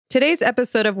Today's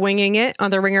episode of Winging It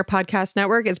on the Ringer Podcast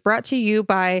Network is brought to you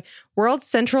by World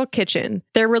Central Kitchen.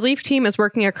 Their relief team is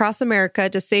working across America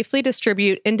to safely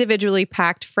distribute individually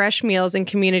packed fresh meals in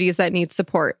communities that need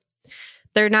support.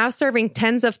 They're now serving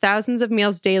tens of thousands of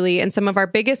meals daily in some of our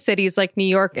biggest cities like New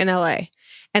York and LA.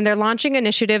 And they're launching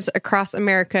initiatives across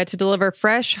America to deliver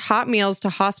fresh, hot meals to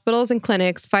hospitals and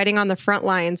clinics fighting on the front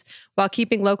lines while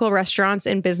keeping local restaurants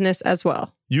in business as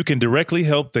well. You can directly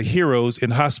help the heroes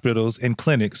in hospitals and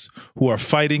clinics who are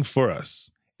fighting for us.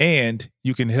 And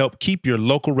you can help keep your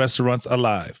local restaurants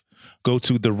alive. Go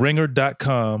to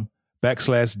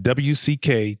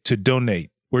theringer.com/WCK to donate.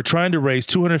 We're trying to raise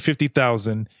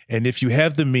 $250,000, and if you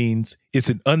have the means, it's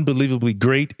an unbelievably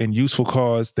great and useful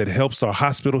cause that helps our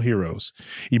hospital heroes,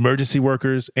 emergency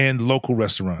workers, and local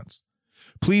restaurants.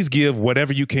 Please give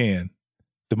whatever you can.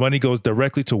 The money goes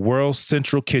directly to World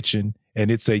Central Kitchen, and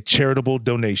it's a charitable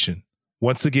donation.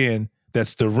 Once again,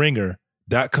 that's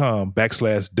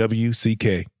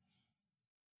theringer.com/WCK.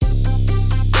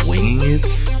 Winging It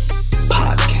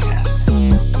Podcast.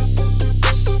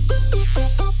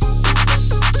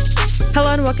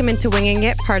 Hello and welcome into Winging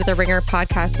It, part of the Ringer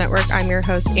Podcast Network. I'm your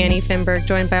host, Annie Finberg,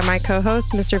 joined by my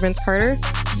co-host, Mr. Vince Carter.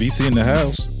 VC in the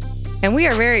house. And we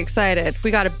are very excited.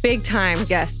 We got a big time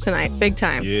guest tonight. Big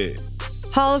time. Yeah.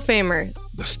 Hall of Famer.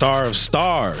 The star of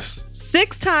stars.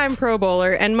 6-time Pro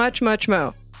Bowler and much, much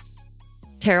more.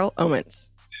 Terrell Owens.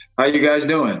 How you guys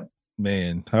doing?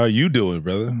 Man, how are you doing,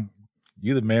 brother?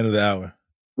 You the man of the hour.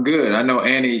 Good. I know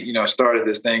Annie, started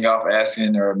this thing off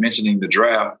asking or mentioning the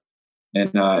draft. And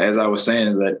as I was saying,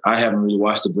 is that I haven't really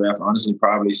watched the draft, honestly,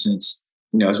 probably since,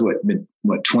 it's been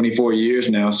 24 years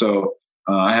now. So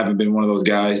I haven't been one of those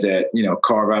guys that,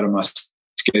 carve out of my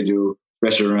schedule,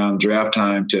 especially around draft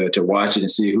time to watch it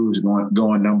and see who's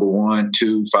going number 1,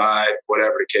 2, 5,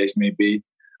 whatever the case may be.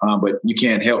 But you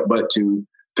can't help but to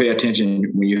pay attention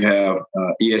when you have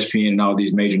ESPN and all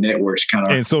these major networks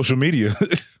and social media.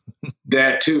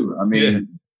 That too. I mean, yeah.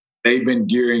 They've been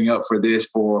gearing up for this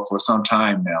for some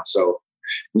time now. So,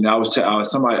 I was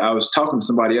talking to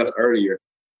somebody else earlier.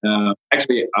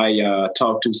 Actually, I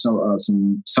talked to some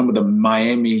of the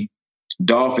Miami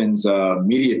Dolphins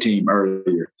media team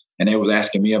earlier, and they was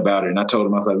asking me about it. And I told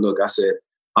them, I was like, look, I said,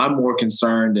 I'm more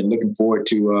concerned and looking forward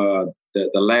to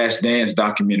the Last Dance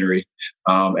documentary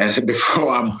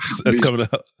before I'm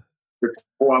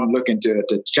looking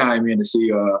to chime in to see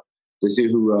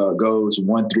who goes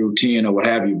 1 through 10 or what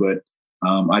have you. But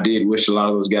I did wish a lot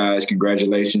of those guys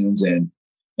congratulations, and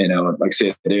like I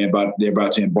said, they're about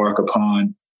to embark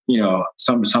upon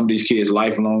some of these kids'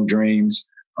 lifelong dreams,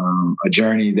 a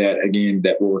journey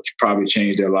that will probably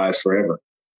change their lives forever.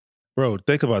 Bro,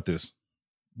 think about this.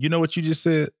 You know what you just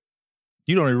said?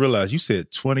 You don't even realize you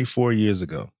said 24 years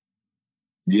ago.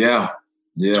 Yeah.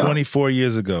 24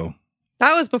 years ago.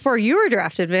 That was before you were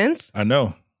drafted, Vince. I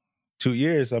know. 2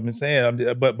 years. I've been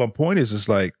saying, but my point is, it's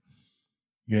like,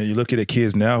 you look at the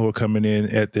kids now who are coming in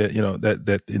at the,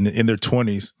 that in their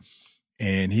 20s,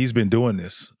 and he's been doing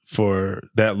this for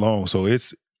that long. So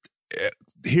it's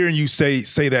hearing you say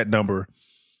that number,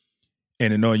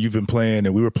 and knowing you've been playing,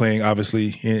 and we were playing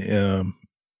obviously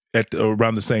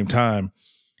around the same time.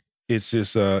 It's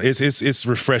just it's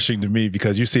refreshing to me,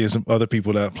 because you're seeing some other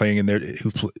people that are playing in there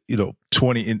who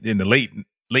 20 in the late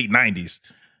 90s.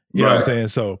 You know what I'm saying?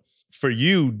 So for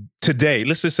you today,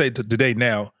 let's just say today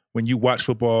now, when you watch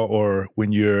football, or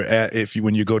when you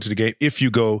go to the game, if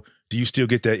you go, do you still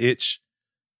get that itch?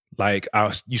 Like,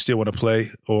 you still want to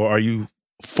play, or are you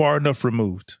far enough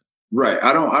removed? Right.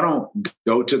 I don't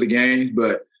go to the game,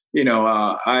 but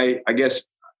I guess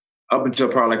up until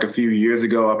probably like a few years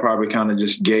ago, I probably kind of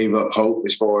just gave up hope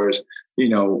as far as,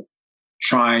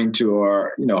 trying to,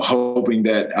 or, hoping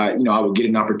that I would get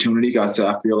an opportunity. Because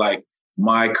I feel like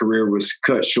my career was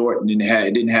cut short, and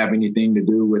it didn't have anything to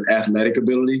do with athletic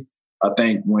ability. I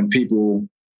think when people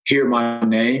hear my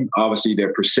name, obviously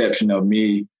their perception of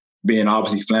me being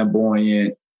obviously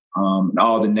flamboyant,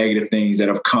 all the negative things that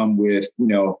have come with,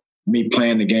 me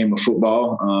playing the game of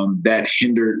football, that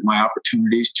hindered my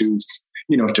opportunities to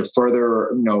further,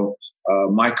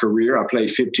 my career. I played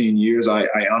 15 years. I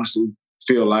honestly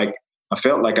felt like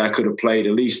I could have played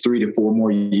at least 3 to 4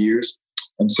 more years.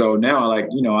 And so now, I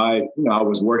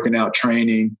was working out,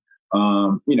 training,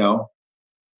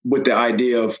 with the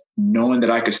idea of knowing that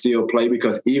I could still play,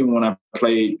 because even when I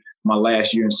played my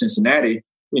last year in Cincinnati,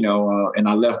 and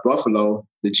I left Buffalo,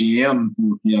 the GM,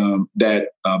 that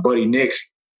Buddy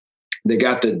Nix, they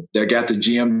got the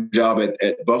GM job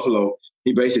at Buffalo.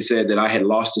 He basically said that I had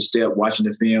lost a step watching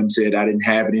the film, said I didn't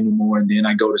have it anymore. And then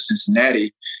I go to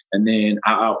Cincinnati, And then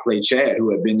I outplayed Chad,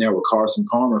 who had been there with Carson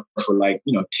Palmer for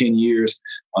 10 years.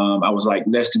 I was like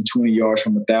less than 20 yards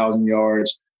from 1,000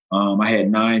 yards. I had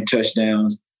 9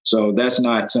 touchdowns. So that's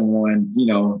not someone,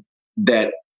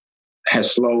 that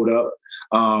has slowed up,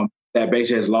 that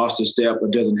basically has lost a step or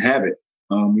doesn't have it.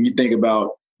 When you think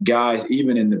about guys,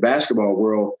 even in the basketball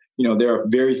world, there are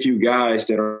very few guys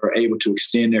that are able to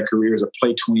extend their careers or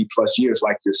play 20 plus years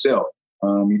like yourself.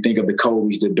 You think of the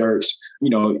Kobe's, the Dirks,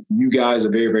 you guys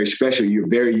are very, very special. You're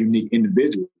very unique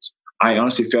individuals. I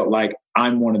honestly felt like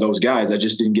I'm one of those guys. I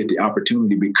just didn't get the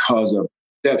opportunity because of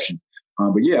exception.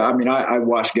 But yeah, I mean, I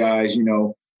watch guys,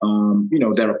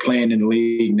 that are playing in the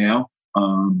league now.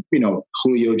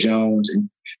 Julio Jones and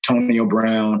Antonio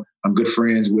Brown. I'm good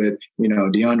friends with,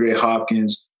 DeAndre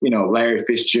Hopkins, Larry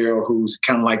Fitzgerald, who's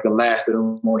kind of like the last of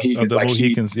the Mohicans. The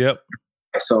Mohicans, yep.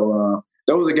 So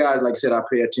those are guys, like I said, I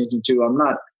pay attention to. I'm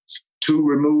not too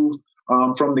removed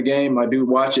from the game. I do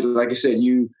watch it. Like I said,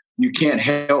 you can't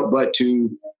help but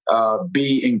to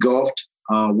be engulfed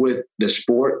with the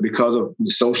sport because of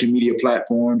the social media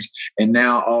platforms and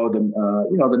now all the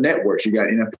the networks. You got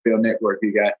NFL Network,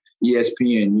 you got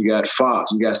ESPN, you got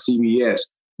Fox, you got CBS,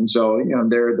 and so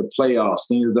there are the playoffs,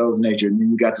 things of those nature, and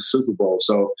then you got the Super Bowl.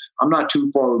 So I'm not too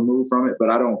far removed from it, but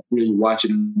I don't really watch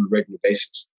it on a regular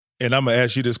basis. And I'm gonna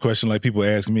ask you this question, like people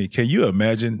ask me: can you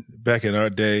imagine back in our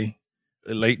day,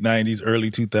 late '90s,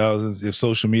 early 2000s, if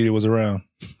social media was around?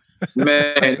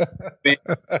 Man,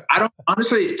 I don't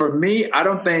honestly. For me, I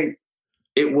don't think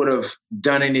it would have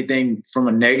done anything from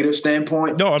a negative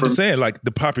standpoint. No, I'm just saying, like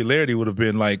the popularity would have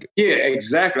been like. Yeah,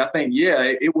 exactly. I think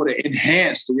it would have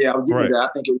enhanced. Yeah, I'll give you that. I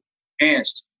think it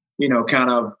enhanced.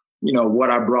 Kind of what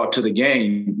I brought to the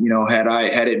game.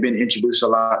 Had it been introduced a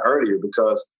lot earlier,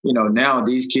 because now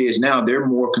these kids they're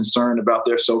more concerned about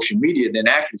their social media than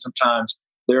actually sometimes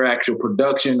their actual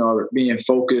production or being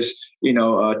focused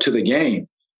to the game.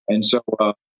 And so,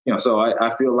 so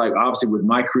I feel like obviously with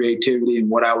my creativity and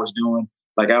what I was doing,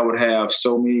 like I would have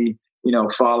so many,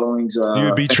 followings. You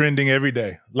would be trending every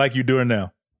day like you're doing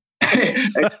now.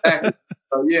 Exactly.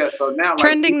 So now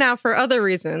trending now for other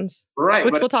reasons, right?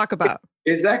 Which we'll talk about.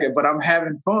 Exactly. But I'm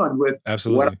having fun with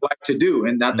what I like to do.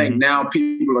 And I think now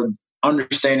people are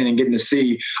understanding and getting to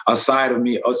see a side of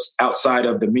me outside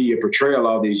of the media portrayal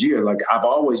all these years. Like I've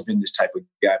always been this type of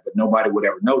guy, but nobody would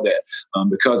ever know that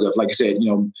because of, like I said,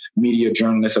 media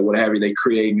journalists or what have you, they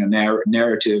creating a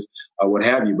narrative or what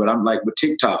have you. But I'm like with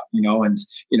TikTok,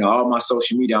 and all my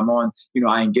social media I'm on,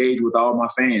 I engage with all my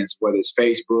fans, whether it's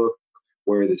Facebook,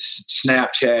 whether it's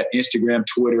Snapchat, Instagram,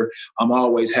 Twitter. I'm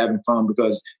always having fun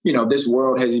because, this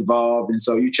world has evolved. And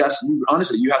so you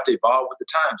honestly, you have to evolve with the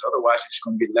times. Otherwise, you're just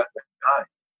going to get left behind.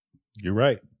 You're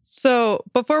right. So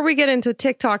before we get into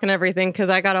TikTok and everything,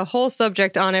 because I got a whole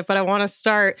subject on it, but I want to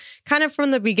start kind of from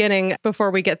the beginning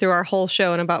before we get through our whole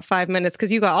show in about 5 minutes,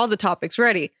 because you got all the topics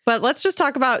ready. But let's just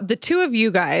talk about the two of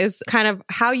you guys, kind of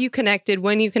how you connected,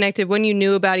 when you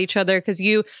knew about each other. Because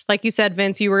you, like you said,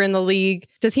 Vince, you were in the league.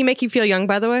 Does he make you feel young,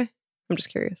 by the way? I'm just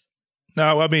curious.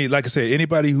 No, I mean, like I said,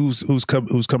 anybody who's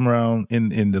come around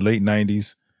in the late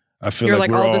 90s, I feel You're like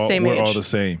we're all the same age. We're all the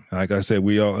same. Like I said,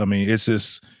 it's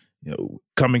just,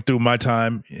 coming through my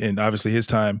time and obviously his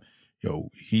time,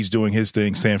 he's doing his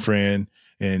thing, San Fran,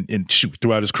 and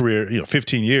throughout his career,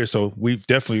 15 years. So we've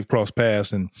definitely crossed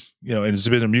paths, and and it's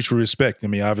been a mutual respect. I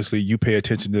mean, obviously you pay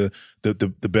attention to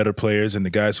the better players and the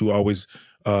guys who always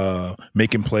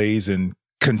making plays and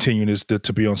continuing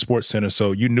to be on SportsCenter.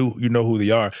 So you know who they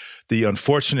are. The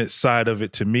unfortunate side of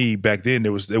it to me back then,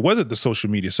 it wasn't the social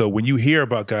media. So when you hear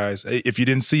about guys, if you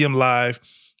didn't see them live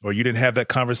or you didn't have that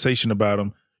conversation about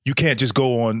them, you can't just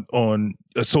go on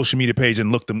a social media page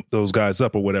and look those guys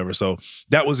up or whatever. So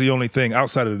that was the only thing.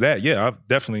 Outside of that, yeah, I've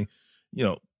definitely,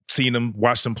 seen them,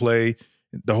 watched them play,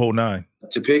 the whole nine.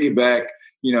 To piggyback,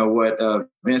 what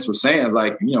Vince was saying,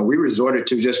 like, we resorted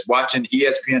to just watching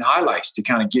ESPN highlights to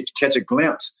kind of catch a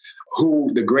glimpse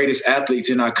who the greatest athletes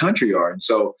in our country are. And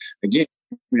so, again,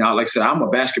 like I said, I'm a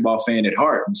basketball fan at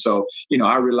heart. And so,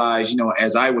 I realized,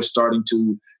 as I was starting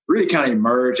to really kind of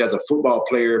emerge as a football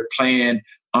player, playing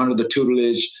under the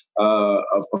tutelage of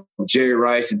Jerry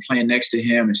Rice and playing next to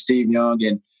him and Steve Young,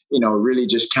 and, really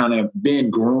just kind of being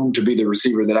groomed to be the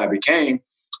receiver that I became.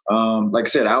 Like I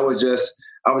said, I was just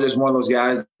one of those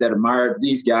guys that admired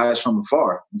these guys from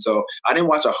afar. And so I didn't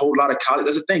watch a whole lot of college.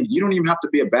 That's the thing. You don't even have to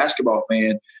be a basketball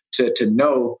fan to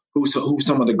know who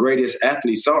some of the greatest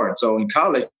athletes are. And so in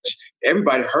college,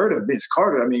 everybody heard of Vince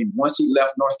Carter. I mean, once he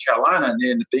left North Carolina and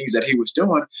then the things that he was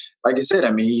doing, like I said,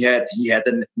 I mean, he had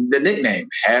the nickname,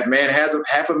 half man,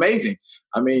 half amazing.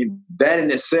 I mean, that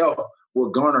in itself will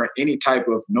garner any type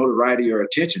of notoriety or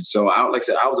attention. So, like I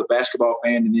said, I was a basketball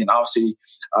fan, and then obviously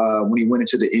when he went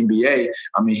into the NBA,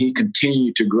 I mean, he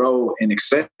continued to grow and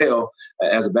excel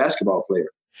as a basketball player.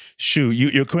 Shoot,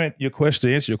 your question,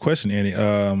 to answer your question,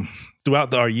 Annie.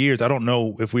 Throughout our years, I don't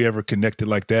know if we ever connected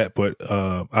like that, but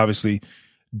obviously,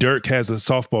 Dirk has a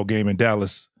softball game in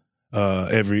Dallas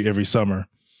every summer.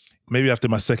 Maybe after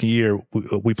my second year,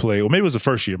 we play, or maybe it was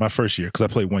my first year, because I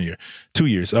played 1 year, 2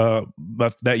 years.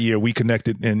 But that year we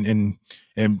connected and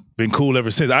been cool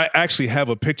ever since. I actually have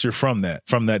a picture from that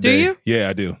day. Do you? Yeah,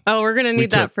 I do. Oh, we're gonna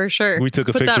need that for sure. We took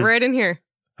a picture. Put that right in here.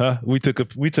 Huh? We took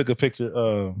a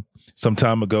picture some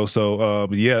time ago. So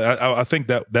yeah, I think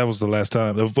that was the last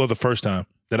time, or the first time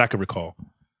that I could recall.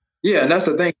 Yeah, and that's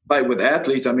the thing. Like with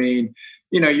athletes, I mean,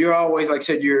 you're always, like I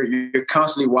said, you're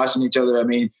constantly watching each other. I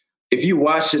mean, if you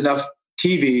watch enough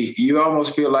TV, you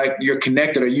almost feel like you're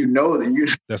connected, or that you.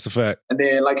 That's a fact. And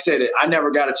then, like I said, I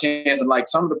never got a chance. And like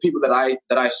some of the people that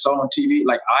I saw on TV,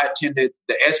 like I attended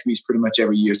the ESPYs pretty much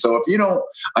every year. So if you don't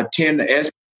attend the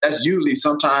ESPYs, that's usually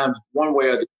sometimes one way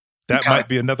or the that might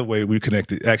be another way we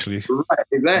connected, actually. Right,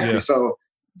 exactly. Yeah. So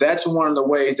that's one of the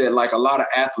ways that, like, a lot of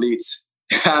athletes,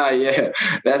 yeah,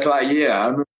 that's like, yeah,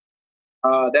 I mean,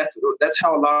 that's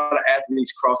how a lot of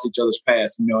athletes cross each other's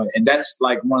paths, and that's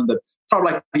like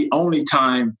probably like the only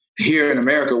time here in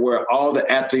America where all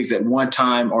the athletes at one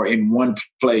time are in one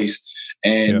place,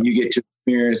 and you get to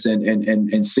experience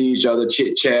and see each other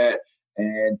chit chat,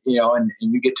 and and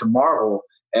you get to marvel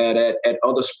at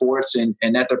other sports and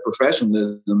at their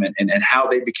professionalism and how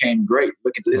they became great.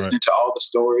 Listening to all the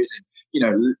stories and,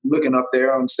 looking up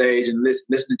there on stage and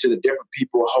listening to the different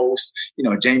people host,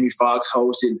 Jamie Foxx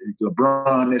hosted,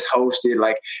 LeBron is hosted,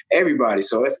 like everybody.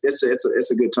 So it's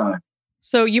a good time.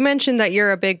 So you mentioned that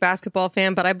you're a big basketball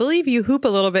fan, but I believe you hoop a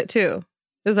little bit too.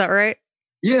 Is that right?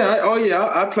 Yeah. Oh,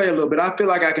 yeah. I play a little bit. I feel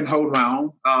like I can hold my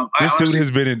own. This dude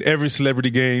has been in every celebrity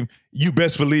game. You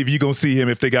best believe you're going to see him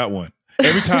if they got one.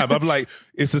 Every time I'm like,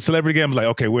 it's a celebrity game. I'm like,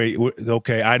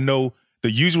 okay, I know the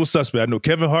usual suspect. I know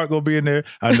Kevin Hart gonna be in there.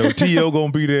 I know T.O.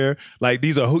 gonna be there. Like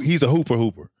he's a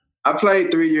hooper. I played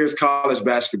 3 years college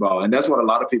basketball, and that's what a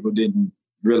lot of people didn't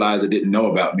realize or didn't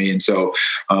know about me. And so,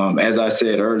 as I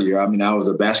said earlier, I mean, I was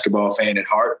a basketball fan at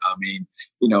heart. I mean,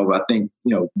 I think,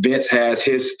 Vince has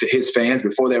his fans.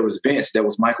 Before there was Vince, there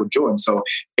was Michael Jordan. So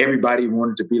everybody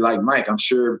wanted to be like Mike. I'm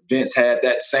sure Vince had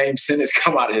that same sentence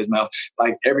come out of his mouth.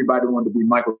 Like everybody wanted to be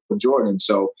Michael Jordan.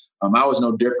 So I was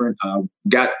no different.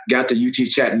 Got to UT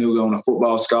Chattanooga on a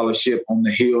football scholarship on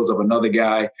the heels of another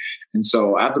guy. And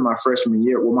so after my freshman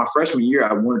year,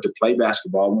 I wanted to play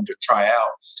basketball. I wanted to try out.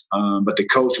 But the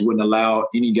coach wouldn't allow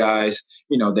any guys,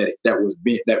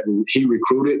 that he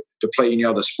recruited to play any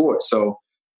other sport. So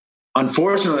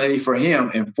unfortunately for him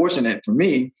and fortunate for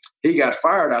me, he got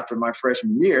fired after my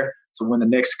freshman year. So when the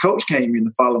next coach came in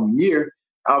the following year,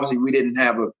 obviously we didn't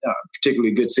have a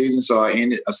particularly good season. So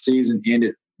season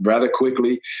ended rather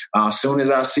quickly. As soon as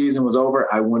our season was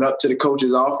over, I went up to the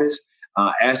coach's office,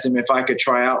 asked him if I could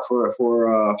try out for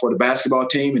the basketball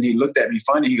team. And he looked at me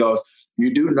funny. He goes,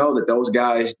 "You do know that those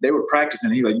guys, they were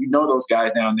practicing." He's like, those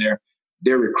guys down there,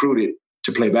 they're recruited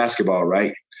to play basketball,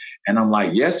 right? And I'm like,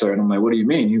 "Yes, sir." And I'm like, "What do you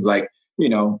mean?" He's like,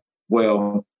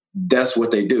 well, that's what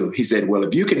they do. He said, "Well,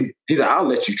 if you can," he's like, "I'll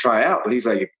let you try out." But he's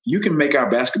like, "If you can make our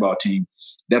basketball team,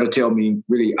 that'll tell me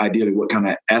really ideally what kind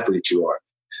of athlete you are."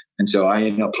 And so I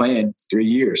ended up playing 3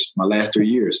 years, my last 3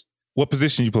 years. What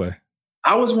position you play?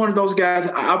 I was one of those guys.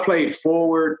 I played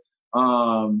forward.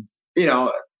 I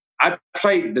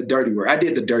played the dirty work. I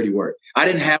did the dirty work. I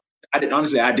didn't have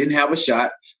a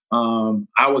shot.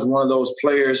 I was one of those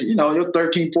players, you're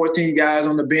 13, 14 guys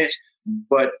on the bench,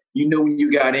 but when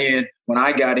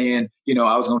I got in,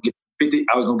 I was going to get 50,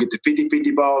 I was going to get the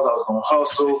 50-50 balls. I was going to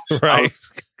hustle. Right.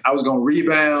 I was going to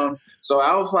rebound. So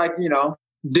I was like,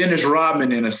 Dennis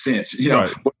Rodman in a sense,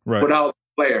 without a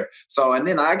player. So, and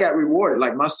then I got rewarded.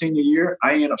 Like my senior year,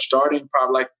 I ended up starting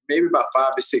probably maybe about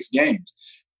 5 to 6 games.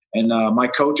 And my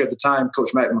coach at the time,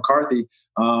 Coach Matt McCarthy,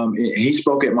 he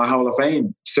spoke at my Hall of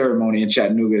Fame ceremony in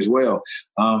Chattanooga as well.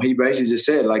 He basically just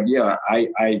said, like, yeah,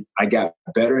 I got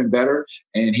better and better.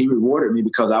 And he rewarded me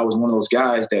because I was one of those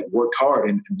guys that worked hard.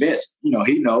 And Vince,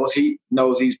 he knows he's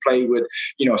played with,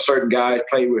 certain guys,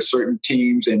 played with certain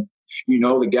teams. And,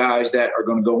 the guys that are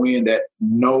going to go in that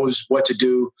knows what to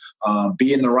do,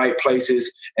 be in the right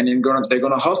places, and then they're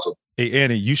going to hustle. Hey,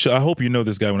 Annie, I hope you know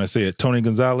this guy when I say it, Tony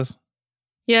Gonzalez.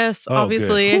 Yes,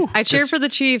 obviously. I cheer for the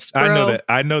Chiefs, bro.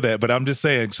 I know that, but I'm just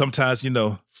saying sometimes,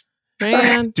 Man.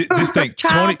 Just think,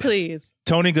 please.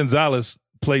 Tony Gonzalez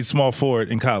played small forward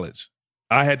in college.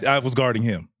 I was guarding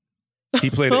him. He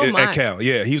played Oh, my. at Cal.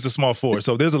 Yeah, he was a small forward.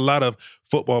 So there's a lot of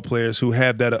football players who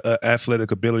have that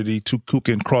athletic ability who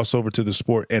can cross over to the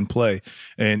sport and play.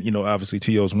 And obviously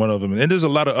T.O. is one of them. And there's a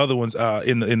lot of other ones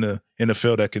in the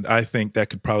field that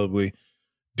could probably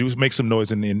make some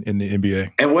noise in the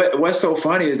NBA. And what's so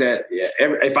funny is that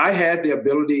if I had the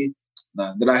ability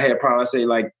that I had probably say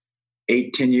like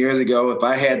 8-10 years ago, if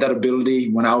I had that ability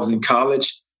when I was in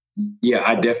college, yeah,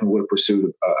 I definitely would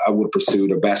have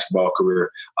pursued a basketball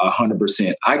career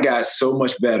 100%. I got so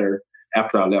much better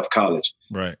after I left college.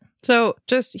 Right. So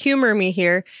just humor me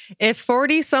here. If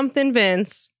 40-something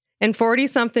Vince and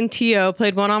 40-something T.O.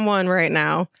 played one-on-one right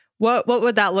now, what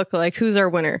would that look like? Who's our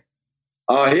winner?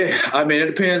 Yeah, I mean, it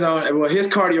depends on his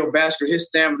cardiovascular, his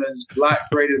stamina is a lot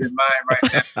greater than mine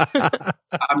right now.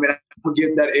 I mean, I'm gonna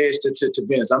give that edge to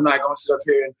Vince. I'm not gonna sit up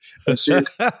here and shoot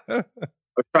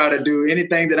or try to do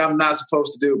anything that I'm not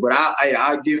supposed to do. But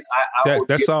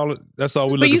that's all we're looking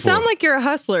for. But you sound like you're a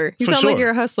hustler. For sure. Like you're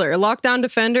a hustler, a lockdown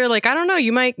defender. Like, I don't know,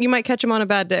 you might catch him on a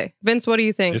bad day. Vince, what do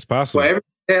you think? It's possible. Well, everybody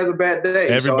has a bad day.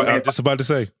 Everybody, I was just about to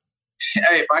say.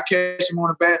 Hey, if I catch him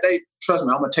on a bad day, trust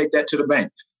me, I'm gonna take that to the bank.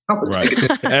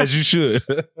 Right. As you should.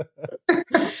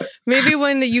 Maybe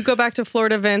when you go back to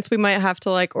Florida, Vince, we might have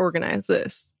to like organize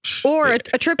this or a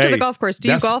trip to the golf course. Do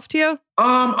you golf, Tio?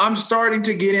 I'm starting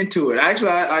to get into it. Actually,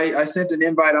 I sent an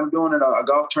invite. I'm doing a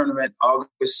golf tournament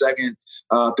August 2nd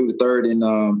through the 3rd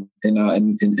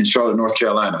in Charlotte, North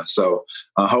Carolina. So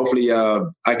hopefully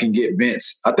I can get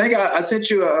Vince. I think I sent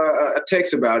you a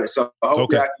text about it. So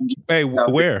hopefully I can get. Hey,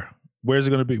 where's it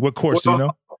going to be? What course do you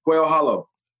know? Quail Hollow.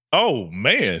 Oh,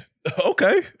 man.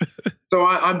 Okay. So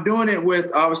I'm doing it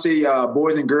with, obviously,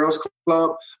 Boys and Girls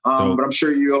Club, but I'm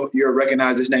sure you'll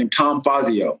recognize his name, Tom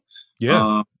Fazio.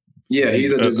 Yeah.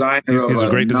 He's a designer. He's a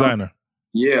great designer.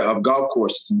 Of golf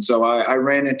courses. And so I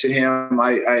ran into him.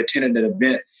 I attended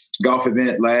an golf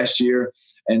event last year.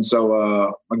 And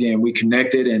so, again, we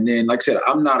connected. And then, like I said,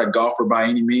 I'm not a golfer by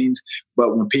any means,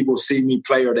 but when people see me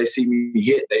play or they see me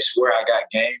hit, they swear I got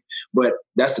game. But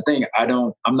that's the thing.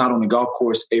 I'm not on the golf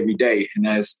course every day. And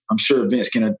as I'm sure Vince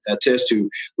can attest to,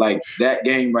 like that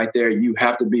game right there, you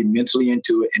have to be mentally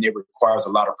into it and it requires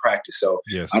a lot of practice. So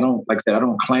yes. I don't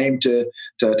claim to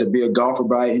be a golfer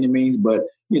by any means, but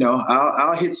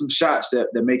I'll hit some shots that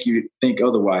make you think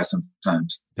otherwise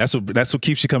sometimes. That's what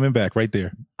keeps you coming back right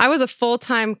there. I was a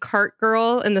full-time cart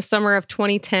girl in the summer of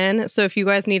 2010. So if you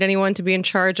guys need anyone to be in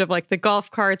charge of like the golf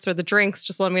carts or the drinks,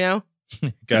 just let me know.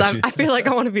 Gotcha. I feel like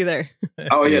I want to be there.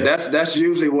 Oh yeah, that's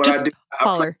usually what just I do.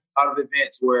 Holler. I play a lot of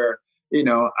events where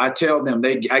I tell them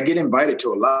I get invited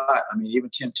to a lot. I mean, even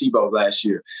Tim Tebow last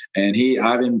year, and he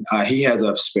has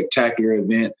a spectacular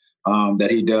event that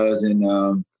he does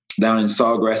in. Down in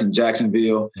Sawgrass in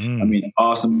Jacksonville. I mean,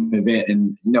 awesome event.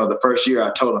 And, the first year I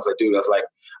told him, I was like, dude, I was like,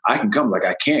 I can come. Like,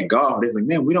 I can't golf. They're like,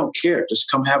 man, we don't care. Just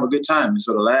come have a good time. And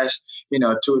so the last, 2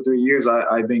 or 3 years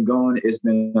I've been going. It's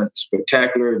been a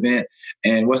spectacular event.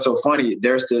 And what's so funny,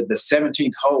 there's the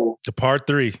 17th hole. The par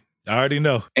 3. I already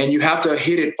know. And you have to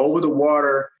hit it over the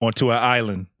water. Onto an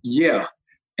island. Yeah.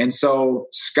 And so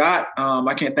Scott,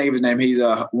 I can't think of his name. He's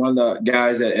one of the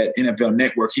guys at NFL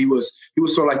Network. He was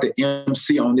sort of like the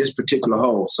MC on this particular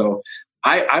hole. So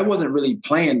I wasn't really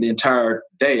playing the entire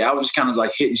day. I was just kind of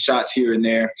like hitting shots here and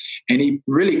there. And he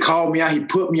really called me out. He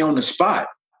put me on the spot.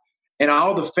 And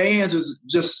all the fans was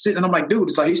just sitting. And I'm like, dude,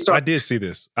 it's like he started. I did see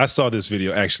this. I saw this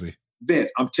video, actually.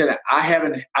 Vince, I'm telling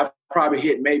you, I probably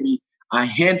hit maybe a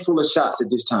handful of shots at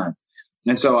this time.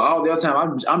 And so all the other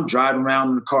time, I'm driving around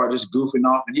in the car just goofing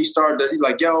off. And he's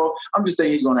like, yo, I'm just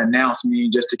thinking he's going to announce me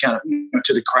just to kind of,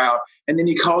 to the crowd. And then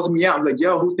he calls me out. I'm like,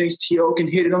 yo, who thinks T.O. can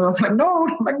hit it? I'm like, no.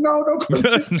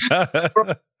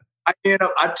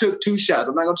 I took 2 shots.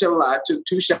 I'm not going to tell a lie. I took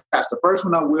 2 shots. The first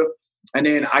one I whipped. And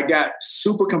then I got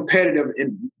super competitive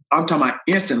and I'm talking about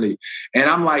instantly. And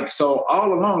I'm like, so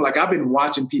all along, like I've been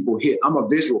watching people hit. I'm a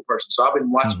visual person. So I've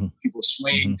been watching people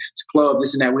swing, club,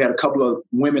 this and that. We had a couple of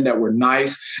women that were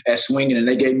nice at swinging and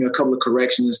they gave me a couple of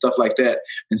corrections and stuff like that.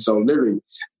 And so literally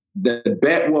the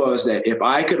bet was that if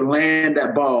I could land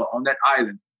that ball on that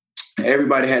island,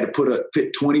 everybody had to put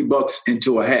 $20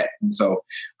 into a hat. And so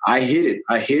I hit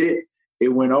it.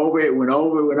 It went over,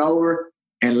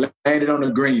 and landed on the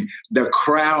green. The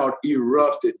crowd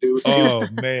erupted, dude. Oh,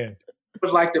 man. It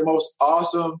was like the most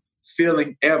awesome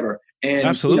feeling ever. And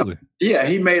absolutely.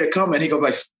 He made a comment. He goes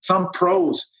like, some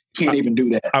pros can't even do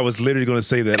that. I was literally going to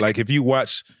say that. Like, if you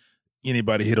watch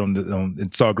anybody hit in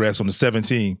Sawgrass on the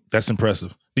 17, that's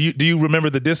impressive. Do you remember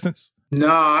the distance? No,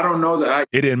 I don't know that.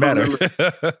 It didn't matter.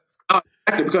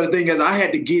 Because the thing is, I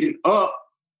had to get it up,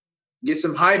 get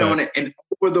some height on it, and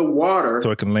over the water.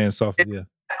 So it can land softly, yeah.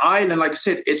 island, like I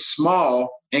said, it's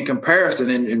small in comparison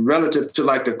and relative to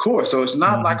like the course. So it's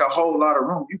not like a whole lot of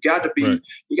room. You got to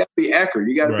be accurate.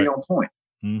 You got to be on point.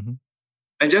 Mm-hmm.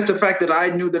 And just the fact that I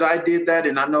knew that I did that,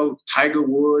 and I know Tiger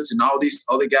Woods and all these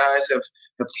other guys have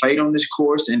played on this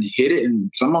course and hit it,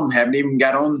 and some of them haven't even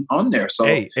got on there. So,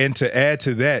 hey, and to add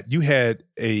to that, you had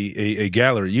a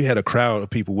gallery, you had a crowd of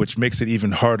people, which makes it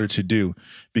even harder to do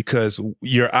because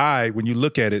your eye, when you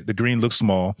look at it, the green looks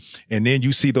small, and then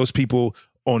you see those people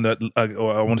on the,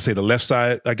 or I want to say the left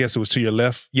side. I guess it was to your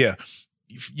left. Yeah,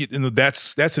 you know,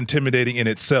 that's intimidating in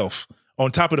itself.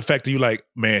 On top of the fact that you like,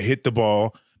 man, hit the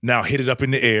ball. Now hit it up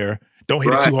in the air. Don't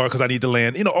hit it too hard because I need to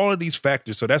land. You know, all of these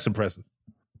factors. So that's impressive.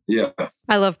 Yeah.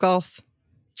 I love golf.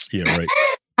 Yeah, right.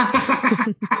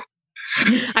 I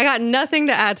got nothing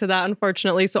to add to that,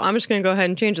 unfortunately. So I'm just going to go ahead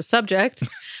and change the subject.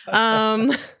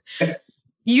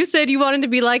 You said you wanted to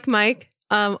be like Mike.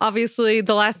 Obviously,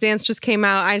 The Last Dance just came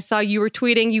out. I saw you were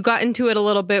tweeting. You got into it a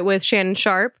little bit with Shannon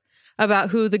Sharpe about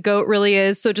who the GOAT really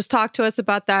is. So just talk to us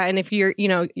about that. And if you're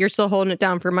still holding it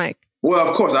down for Mike. Well,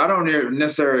 of course, I don't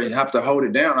necessarily have to hold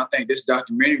it down. I think this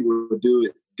documentary will do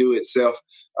itself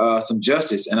some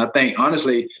justice. And I think,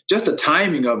 honestly, just the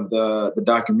timing of the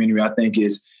documentary, I think,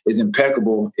 is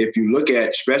impeccable. If you look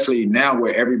at, especially now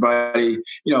where everybody,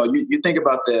 you think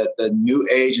about the new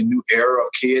age and new era of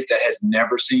kids that has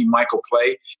never seen Michael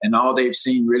play, and all they've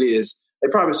seen really is they've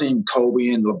probably seen Kobe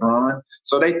and LeBron.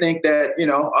 So they think that,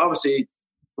 obviously,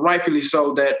 rightfully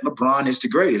so, that LeBron is the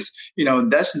greatest.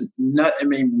 That's not,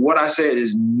 what I said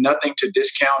is nothing to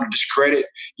discount or discredit,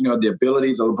 the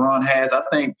ability that LeBron has. I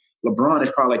think LeBron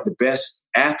is probably like the best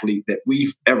athlete that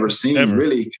we've ever seen,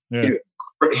 really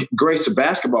grace a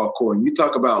basketball court. And you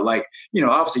talk about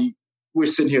obviously we're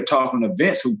sitting here talking to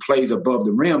Vince, who plays above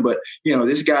the rim, but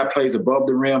this guy plays above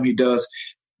the rim. He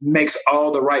makes all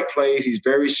the right plays. He's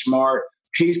very smart.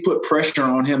 He's put pressure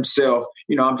on himself,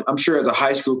 I'm sure as a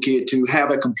high school kid, to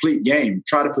have a complete game,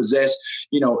 try to possess,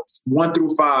 1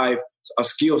 through 5, a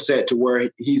skill set to where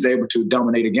he's able to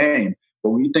dominate a game.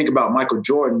 But when you think about Michael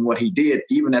Jordan, what he did,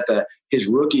 even at his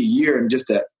rookie year, and just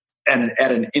in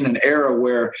an era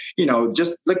where,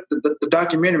 just like the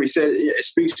documentary said, it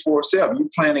speaks for itself. You're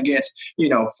playing against,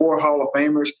 4 Hall of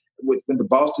Famers with the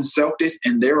Boston Celtics,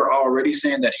 and they were already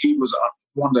saying that he was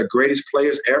one of the greatest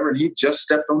players ever, and he just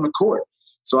stepped on the court.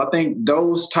 So I think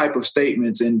those type of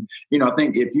statements, and, I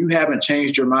think if you haven't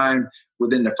changed your mind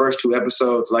within the first 2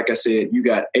 episodes, like I said, you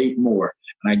got 8 more.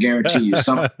 And I guarantee you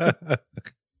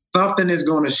something is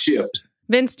going to shift.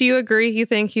 Vince, do you agree? You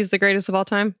think he's the greatest of all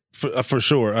time? For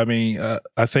sure.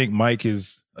 I think Mike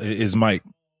is Mike,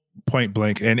 point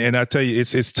blank. And I tell you,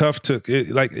 it's tough to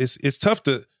it's tough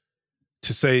to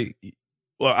say.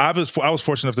 Well, I was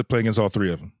fortunate enough to play against all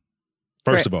 3 of them.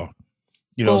 First of all.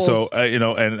 Goals. So,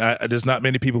 there's not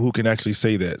many people who can actually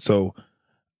say that. So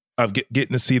I've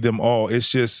getting to see them all.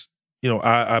 It's just,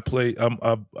 I've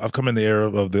come in the era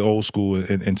of the old school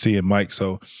and seeing Mike.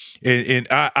 So, and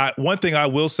I one thing I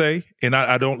will say, and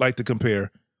I don't like to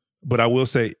compare, but I will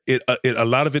say a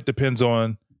lot of it depends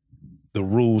on the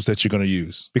rules that you're going to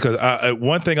use. Because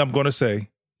one thing I'm going to say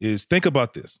is, think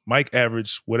about this. Mike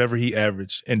averaged whatever he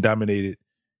averaged and dominated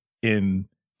in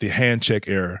the hand check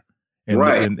era.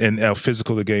 And how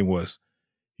physical the game was.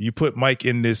 You put Mike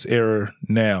in this era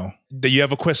now, you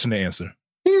have a question to answer.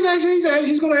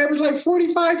 He's going to average like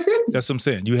 45, 50. That's what I'm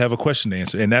saying. You have a question to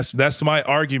answer. And that's my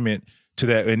argument to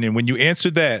that. And then when you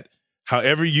answer that,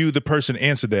 however the person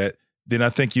answered that, then I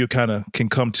think you kind of can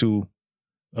come to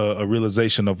a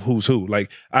realization of who's who. Like,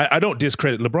 I don't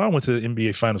discredit. LeBron went to the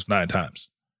NBA Finals 9 times.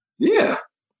 Yeah.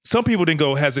 Some people didn't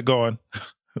go, has it gone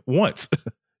once?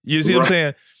 You see what I'm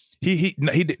saying? He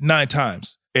did 9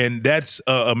 times, and that's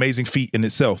an amazing feat in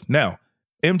itself. Now,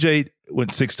 MJ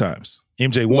went 6 times.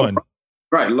 MJ won.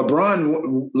 Right.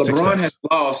 LeBron has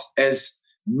lost as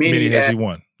many as he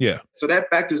won. Yeah. So that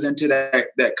factors into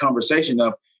that conversation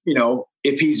of,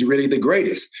 if he's really the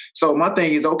greatest. So my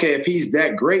thing is, okay, if he's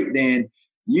that great, then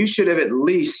you should have at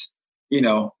least,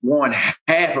 won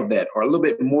half of that, or a little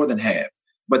bit more than half.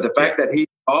 But the fact that he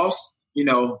lost,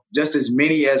 just as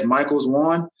many as Michael's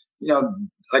won,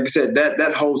 like I said,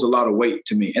 that holds a lot of weight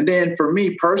to me. And then for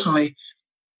me personally,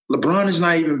 LeBron is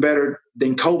not even better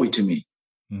than Kobe to me.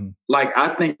 Mm-hmm. Like,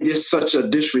 I think it's such a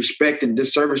disrespect and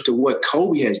disservice to what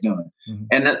Kobe has done. Mm-hmm.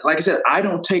 And like I said, I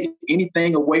don't take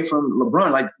anything away from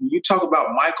LeBron. Like, you talk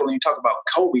about Michael and you talk about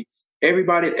Kobe,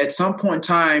 everybody at some point in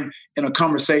time in a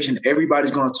conversation,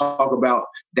 everybody's going to talk about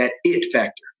that it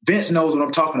factor. Vince knows what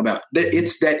I'm talking about.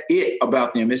 It's that it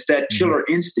about them. It's that killer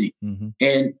instinct. Mm-hmm.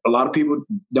 And a lot of people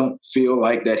don't feel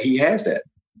like that he has that.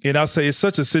 And I'll say it's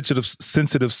such a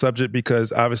sensitive subject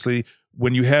because obviously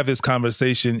when you have this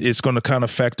conversation, it's going to kind of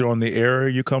factor on the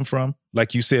era you come from,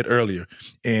 like you said earlier.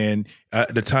 And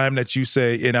the time that you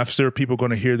say, and I'm sure people are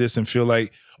going to hear this and feel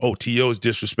like, oh, T.O. is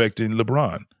disrespecting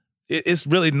LeBron. It's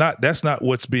really not. That's not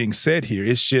what's being said here.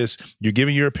 It's just you're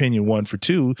giving your opinion, one. For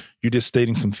two, you're just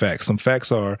stating some facts. Some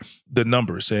facts are the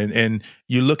numbers. And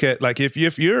you look at, like, if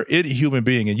you're a human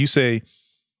being and you say,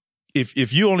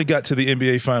 if you only got to the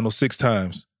NBA Finals 6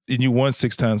 times and you won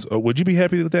 6 times, would you be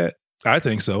happy with that? I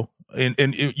think so. And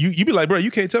you'd be like, bro, you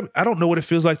can't tell me. I don't know what it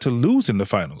feels like to lose in the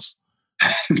finals.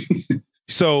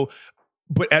 So,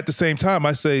 but at the same time,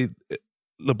 I say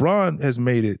LeBron has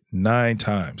made it 9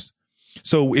 times.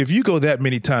 So if you go that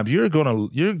many times,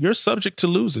 you're subject to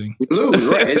losing. You lose,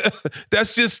 right?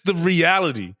 That's just the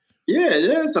reality. Yeah,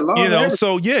 it's a lot.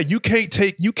 So yeah, you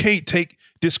can't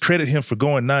discredit him for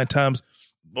going 9 times.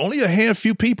 Only a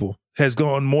handful people has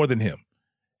gone more than him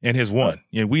and has won.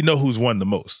 And we know who's won the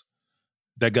most.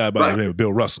 That guy by the name of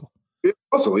Bill Russell. Bill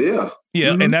Russell, yeah.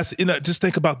 Yeah, and that's, just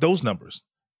think about those numbers.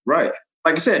 Right.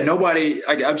 Like I said, a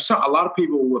lot of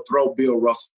people will throw Bill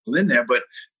Russell in there, but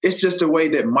it's just the way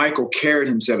that Michael carried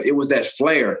himself. It was that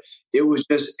flair. It was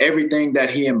just everything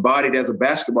that he embodied as a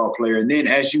basketball player. And then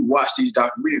as you watch these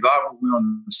documentaries, obviously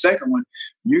on the second one,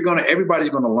 everybody's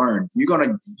gonna learn.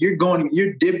 You're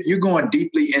going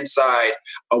deeply inside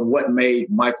of what made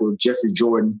Michael Jeffrey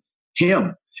Jordan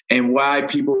him, and why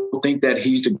people think that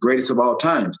he's the greatest of all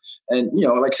times. And,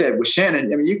 like I said, with Shannon,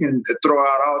 you can throw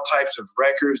out all types of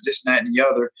records, this, and that, and the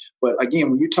other. But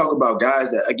again, when you talk about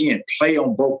guys that, again, play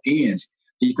on both ends,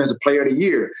 Defensive Player of the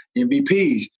Year,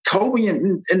 MVPs, Kobe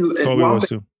and Kobe was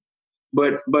too.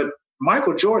 But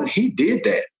Michael Jordan, he did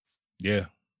that. Yeah.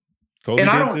 Kobe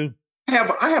and did too.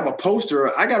 I have a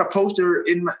poster. I got a poster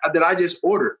that I just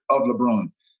ordered of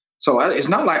LeBron. So it's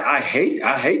not like I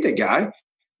hate the guy.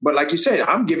 But like you said,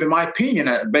 I'm giving my opinion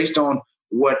based on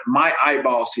what my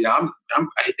eyeballs see.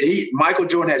 Michael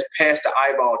Jordan has passed the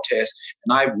eyeball test,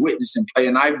 and I've witnessed him play,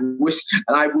 and I've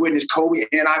witnessed Kobe,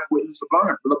 and I've witnessed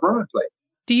LeBron play.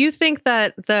 Do you think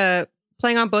that the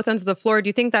playing on both ends of the floor, do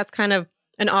you think that's kind of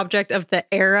an object of the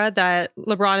era that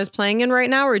LeBron is playing in right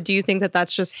now, or do you think that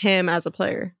that's just him as a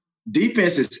player?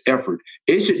 Defense is effort.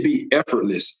 It should be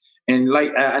effortless. And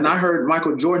I heard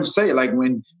Michael Jordan say, like,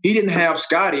 when he didn't have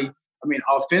Scottie,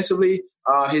 offensively,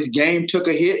 his game took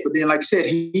a hit. But then, like I said,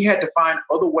 he had to find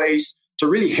other ways to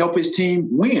really help his team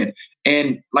win.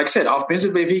 And like I said,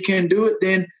 offensively, if he can't do it,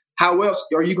 then how else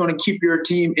are you going to keep your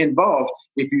team involved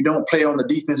if you don't play on the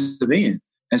defensive end?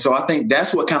 And so I think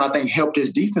that's what kind of thing helped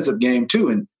his defensive game too,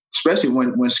 and especially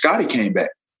when Scottie came back.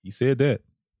 He said that.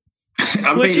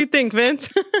 What do you think, Vince?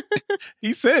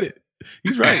 He said it.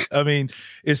 He's right.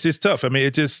 It's just tough.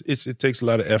 It takes a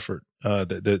lot of effort on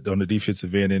the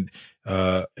defensive end,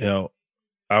 and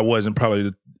I wasn't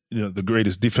probably the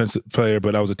greatest defensive player,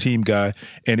 but I was a team guy,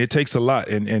 and it takes a lot.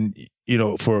 And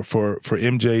for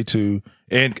MJ to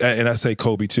and I say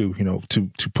Kobe too,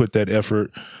 to put that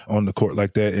effort on the court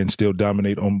like that and still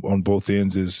dominate on both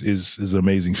ends is an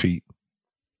amazing feat.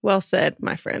 Well said,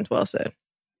 my friend. Well said.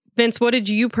 Vince, what did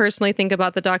you personally think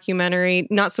about the documentary?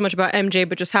 Not so much about MJ,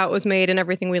 but just how it was made and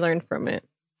everything we learned from it.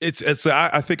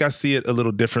 I think I see it a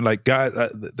little different. Like guys,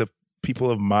 the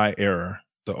people of my era,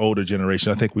 the older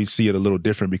generation, I think we see it a little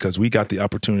different because we got the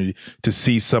opportunity to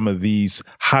see some of these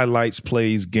highlights,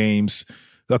 plays, games,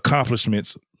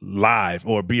 accomplishments live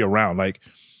or be around. Like,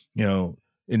 in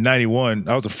 91,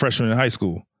 I was a freshman in high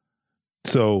school.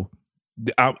 So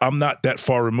I'm not that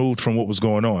far removed from what was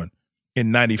going on.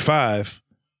 In 95,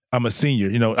 I'm a senior.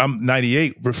 I'm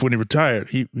 98 when he retired.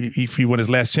 He won his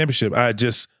last championship. I had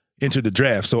just entered the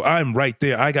draft. So I'm right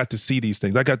there. I got to see these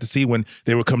things. I got to see when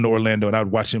they would come to Orlando and I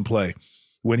would watch him play.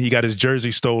 When he got his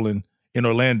jersey stolen in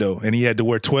Orlando and he had to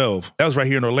wear 12. That was right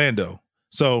here in Orlando.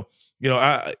 So,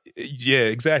 yeah,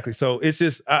 exactly. So it's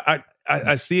just,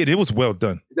 I see it. It was well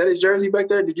done. Is that his jersey back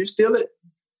there? Did you steal it?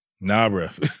 Nah, bro.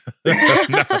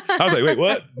 Nah. I was like, wait,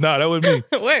 what? Nah, that wasn't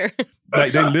me. Where?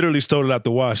 Like they literally stole it out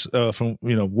the wash from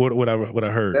what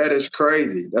I heard. That is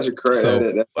crazy. That's a crazy.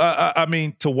 So,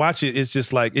 to watch it, it's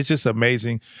just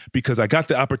amazing because I got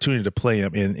the opportunity to play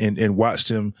him and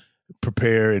watched him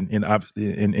prepare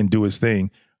and do his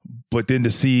thing, but then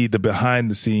to see the behind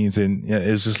the scenes and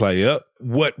it's just like, yep,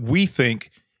 what we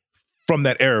think from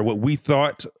that era, what we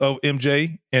thought of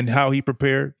MJ and how he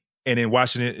prepared, and in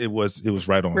watching it, it was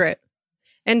right on. Right.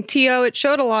 And T.O., it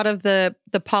showed a lot of the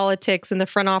politics in the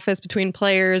front office between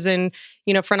players and,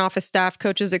 front office staff,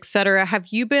 coaches, et cetera. Have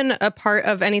you been a part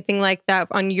of anything like that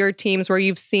on your teams where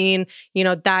you've seen,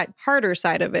 that harder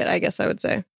side of it, I guess I would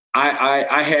say?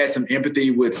 I had some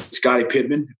empathy with Scottie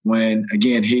Pippen when,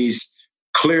 again, he's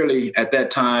clearly at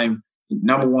that time,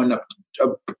 number one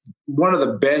one of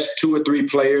the best 2 or 3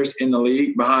 players in the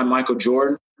league behind Michael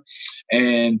Jordan,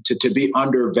 and to be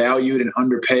undervalued and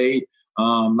underpaid.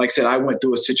 Like I said, I went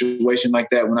through a situation like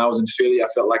that when I was in Philly. I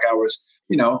felt like I was,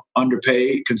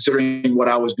 underpaid considering what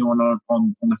I was doing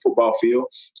on the football field.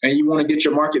 And you want to get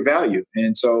your market value.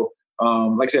 And so,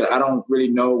 like I said, I don't really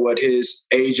know what his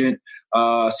agent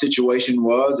situation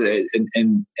was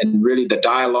and really the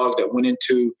dialogue that went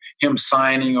into him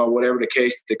signing or whatever the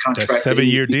case, the contract. That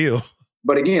 7-year deal.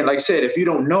 But again, like I said, if you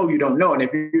don't know, you don't know. And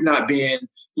if you're not being,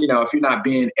 if you're not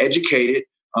being educated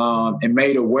and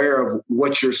made aware of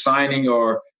what you're signing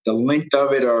or the length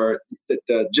of it or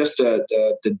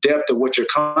the depth of what your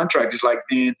contract is like,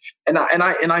 then and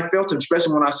I felt him,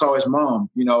 especially when I saw his mom.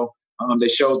 They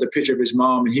showed the picture of his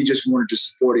mom, and he just wanted to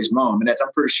support his mom. And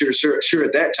I'm pretty sure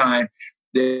at that time,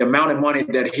 the amount of money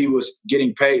that he was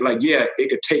getting paid, it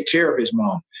could take care of his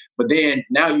mom. But then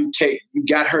now you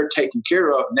got her taken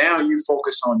care of. Now you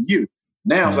focus on you.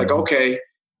 Now it's like, okay,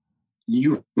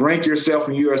 you rank yourself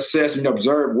and you assess and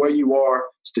observe where you are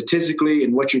statistically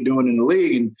and what you're doing in the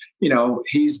league. And,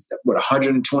 he's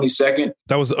 122nd.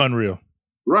 That was unreal.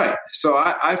 Right. So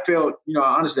I felt,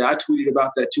 honestly, I tweeted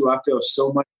about that too. I felt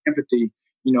so much empathy,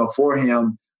 for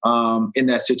him in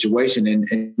that situation.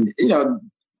 And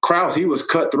Krause, he was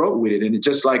cutthroat with it. And it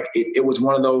just like, it was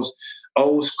one of those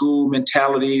old school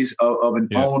mentalities of an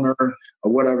owner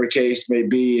or whatever case may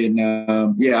be. And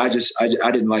I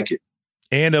didn't like it.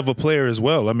 And of a player as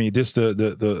well. I mean, just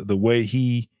the way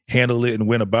he handled it and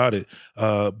went about it.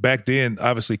 Back then,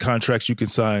 obviously, contracts you can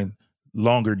sign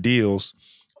longer deals.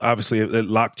 Obviously, it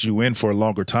locked you in for a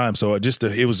longer time. So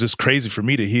it was just crazy for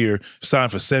me to hear sign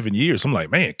for 7 years. I'm like,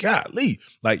 man, golly,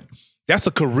 like that's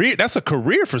a career. That's a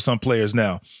career for some players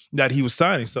now that he was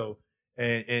signing. So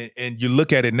and you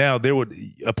look at it now,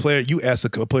 you ask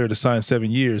a player to sign 7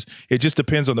 years. It just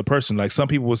depends on the person. Like some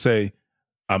people will say,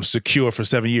 I'm secure for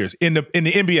 7 years in the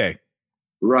NBA.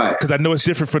 Right. Because I know it's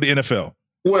different for the NFL.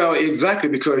 Well, exactly,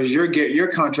 because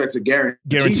your contracts are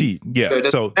guaranteed. Yeah.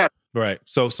 So right.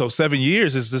 So 7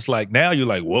 years is just like, now you're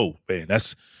like, whoa, man,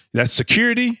 that's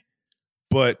security,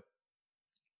 but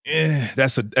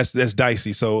that's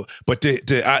dicey. So, but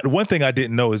one thing I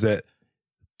didn't know is that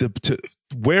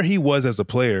where he was as a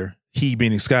player, he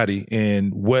being Scottie,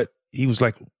 and what he was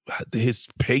like, his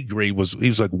pay grade was, he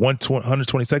was like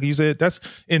 122nd, you said? That's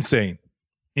insane.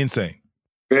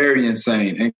 Very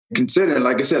insane. And considering,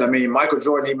 like I said, I mean, Michael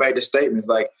Jordan, he made the statements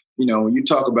like, when you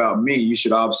talk about me, you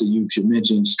should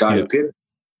mention Scottie Pippen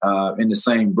in the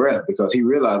same breath, because he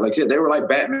realized, like I said, they were like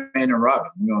Batman and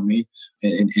Robin, you know what I mean?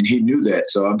 And he knew that.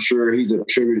 So I'm sure he's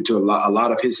attributed to a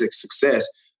lot of his success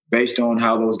based on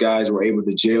how those guys were able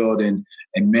to gel and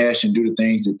mesh and do the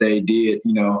things that they did,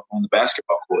 on the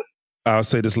basketball court. I'll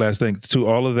say this last thing to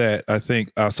all of that. I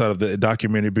think outside of the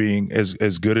documentary being as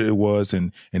good as it was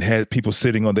and had people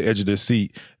sitting on the edge of their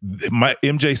seat, my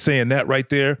MJ saying that right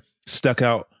there stuck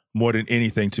out more than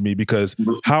anything to me, because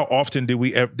how often did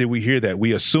we hear that?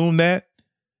 We assume that,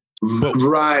 but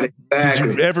right? Exactly.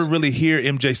 Did you ever really hear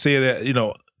MJ say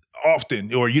that?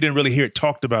 Often, or you didn't really hear it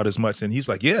talked about as much? And he's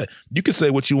like, yeah, you can say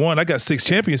what you want. I got 6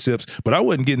 championships, but I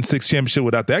wasn't getting 6 championships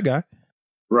without that guy.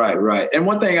 Right. And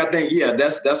one thing I think,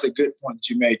 that's a good point that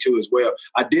you made too as well.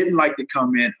 I didn't like the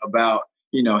comment about,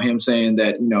 him saying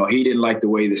that, he didn't like the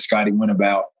way that Scottie went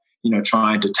about,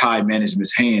 trying to tie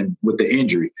management's hand with the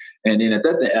injury. And then at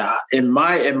that, in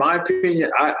my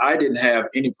opinion, I didn't have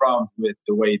any problem with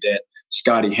the way that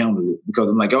Scottie handled it,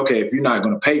 because I'm like, okay, if you're not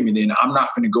going to pay me, then I'm not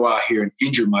going to go out here and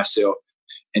injure myself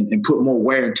and put more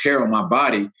wear and tear on my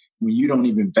body when you don't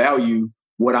even value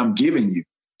what I'm giving you.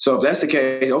 So if that's the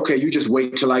case, okay, you just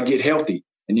wait till I get healthy,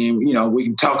 and then, we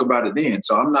can talk about it then.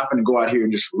 So I'm not going to go out here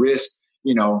and just risk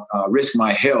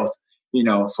my health,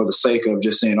 for the sake of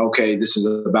just saying, okay, this is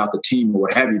about the team or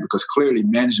what have you, because clearly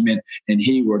management and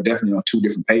he were definitely on 2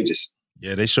 different pages.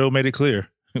 Yeah, they sure made it clear.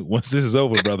 Once this is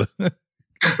over, brother,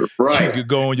 right, you could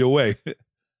go on your way.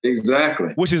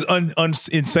 Exactly. Which is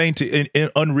insane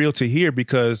unreal to hear,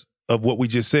 because of what we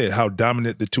just said, how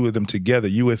dominant the 2 of them together.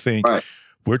 You would think, right,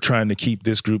 we're trying to keep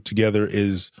this group together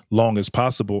as long as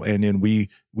possible, and then we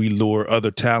lure other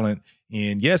talent.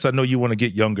 And yes, I know you want to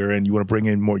get younger and you want to bring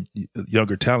in more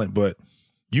younger talent, but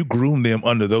you groom them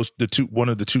under you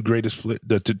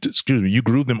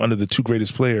groom them under the 2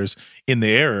 greatest players in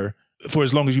the era for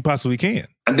as long as you possibly can.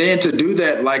 And then to do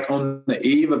that, like on the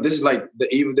eve of their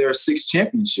 6th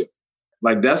championship,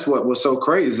 like that's what was so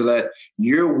crazy, is that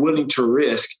you're willing to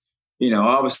risk,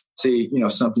 obviously,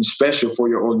 something special for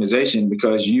your organization,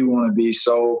 because you want to be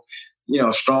so,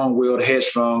 strong-willed,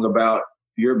 headstrong about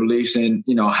your beliefs in,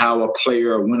 how a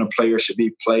player or when a player should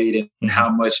be played, and how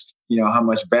much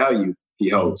value he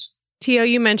holds. T.O.,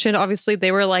 you mentioned obviously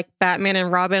they were like Batman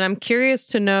and Robin. I'm curious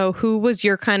to know who was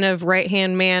your kind of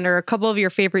right-hand man or a couple of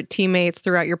your favorite teammates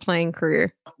throughout your playing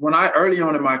career? Early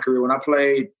on in my career, when I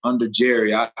played under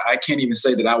Jerry, I can't even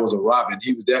say that I was a Robin.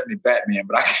 He was definitely Batman,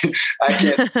 but I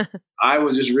can't. I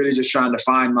was just really just trying to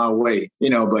find my way,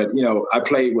 but I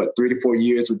played 3 to 4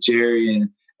 years with Jerry,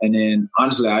 and then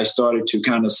honestly, I started to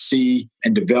kind of see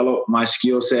and develop my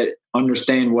skill set,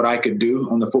 understand what I could do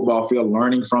on the football field,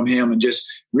 learning from him, and just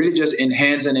really just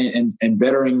enhancing and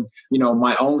bettering,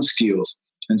 my own skills.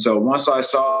 And so once I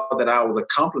saw that I was a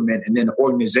compliment, and then the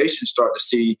organization started to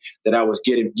see that I was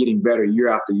getting better year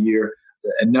after year,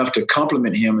 enough to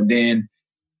compliment him, and then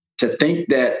to think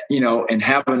that, and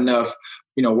have enough,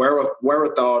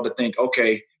 wherewithal to think,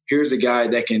 okay, here's a guy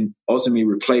that can ultimately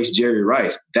replace Jerry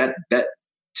Rice. That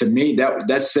to me,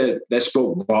 that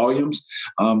spoke volumes.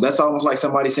 That's almost like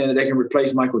somebody saying that they can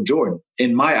replace Michael Jordan.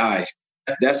 In my eyes,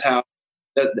 that's how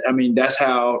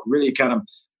really kind of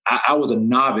I was a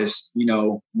novice,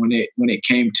 when it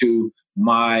came to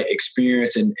my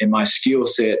experience and my skill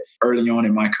set early on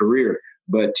in my career.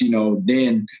 But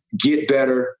then get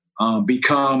better,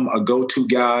 become a go-to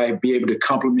guy, be able to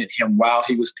compliment him while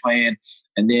he was playing,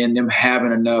 and then them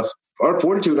having enough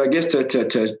fortitude, I guess,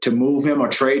 to move him or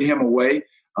trade him away.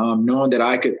 Knowing that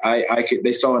I could,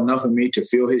 they saw enough of me to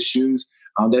fill his shoes.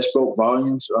 That spoke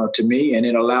volumes to me, and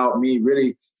it allowed me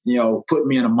really, put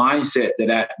me in a mindset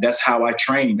that's how I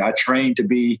trained. I trained to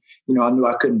be, I knew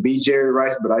I couldn't be Jerry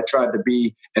Rice, but I tried to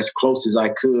be as close as I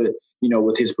could,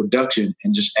 with his production,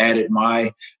 and just added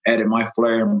my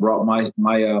flair and brought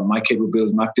my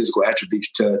capabilities, my physical attributes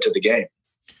to the game.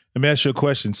 Let me ask you a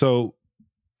question. So,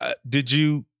 did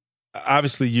you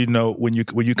obviously when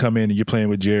you come in and you're playing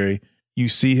with Jerry, you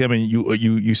see him and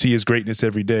you see his greatness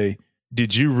every day.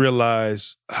 Did you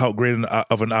realize how great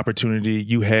of an opportunity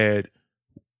you had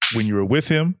when you were with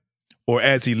him, or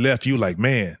as he left, you like,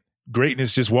 man,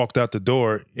 greatness just walked out the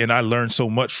door and I learned so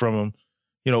much from him?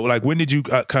 When did you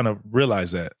kind of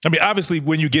realize that? I mean, obviously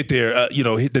when you get there,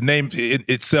 the name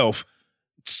itself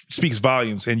speaks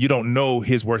volumes, and you don't know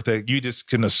his work, that you just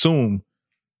can assume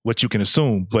what you can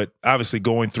assume. But obviously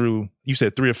going through, you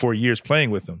said 3 or 4 years playing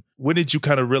with him, when did you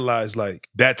kind of realize like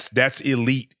that's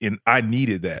elite and I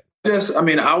needed that?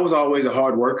 I was always a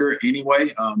hard worker anyway.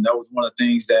 That was one of the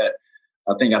things that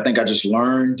I think I just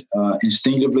learned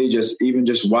instinctively,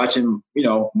 just watching,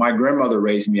 my grandmother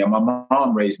raised me, and my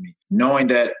mom raised me, knowing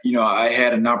that, I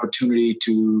had an opportunity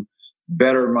to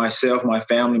better myself, my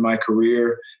family, my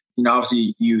career.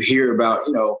 Obviously you hear about,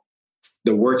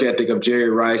 the work ethic of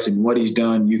Jerry Rice and what he's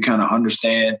done. You kind of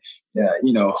understand,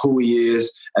 who he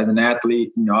is as an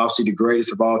athlete. Obviously the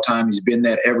greatest of all time. He's been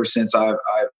that ever since I've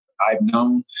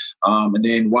known. And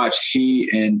then watch he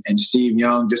and Steve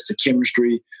Young, just the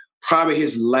chemistry. Probably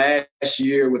his last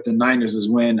year with the Niners was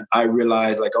when I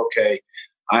realized, like, okay,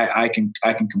 I can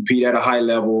compete at a high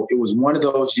level. It was one of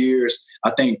those years.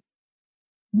 I think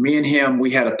me and him,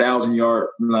 we had 1,000-yard.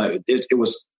 Like it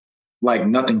was like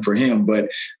nothing for him,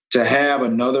 but to have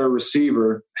another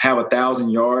receiver have 1,000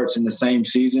 yards in the same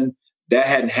season, that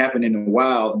hadn't happened in a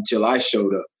while until I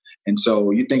showed up. And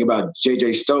so you think about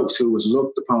J.J. Stokes, who was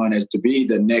looked upon as to be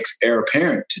the next heir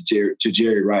apparent to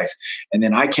Jerry Rice. And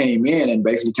then I came in and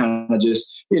basically kind of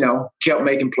just, kept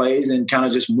making plays and kind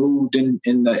of just moved in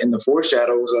the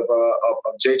foreshadows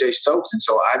of J.J. Stokes. And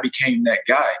so I became that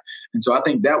guy. And so I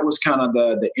think that was kind of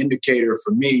the indicator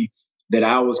for me that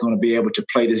I was going to be able to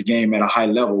play this game at a high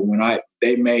level. When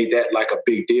they made that like a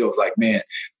big deal. It's like, man,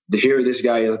 here this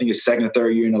guy, I think his second or third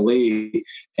year in the league,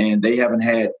 and they haven't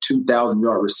had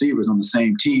 2,000-yard receivers on the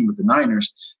same team with the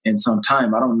Niners in some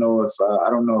time. I don't know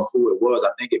who it was.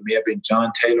 I think it may have been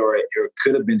John Taylor, or it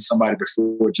could have been somebody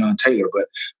before John Taylor. But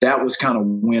that was kind of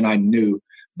when I knew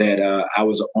that I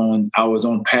was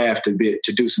on path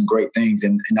to do some great things,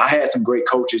 and I had some great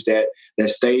coaches that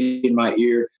stayed in my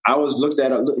ear. I was looked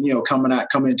at,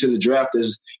 coming into the draft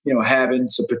as having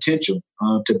some potential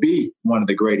to be one of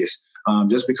the greatest.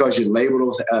 Just because you're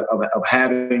labeled of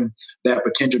having that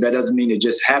potential, that doesn't mean it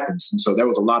just happens. And so there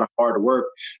was a lot of hard work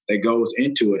that goes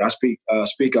into it. I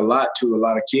speak a lot to a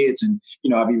lot of kids, and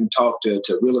I've even talked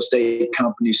to real estate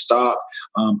companies, stock,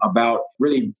 about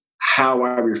really how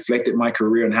I reflected my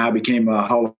career and how I became a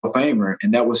Hall of Famer.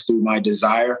 And that was through my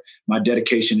desire, my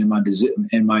dedication, and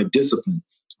my discipline.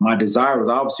 My desire was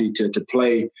obviously to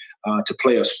play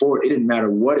a sport. It didn't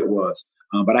matter what it was.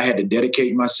 But I had to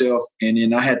dedicate myself, and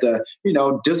then I had to,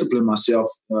 discipline myself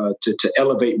to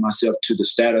elevate myself to the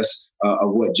status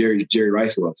of what Jerry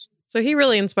Rice was. So he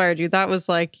really inspired you. That was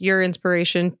like your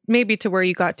inspiration, maybe to where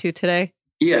you got to today.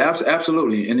 Yeah,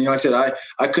 absolutely. And like I said,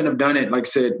 I couldn't have done it, like I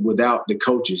said, without the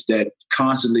coaches that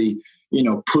constantly,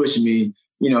 push me,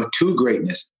 to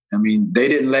greatness. I mean, they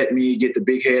didn't let me get the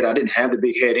big head. I didn't have the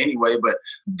big head anyway, but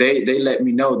they let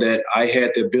me know that I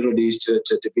had the abilities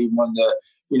to be one of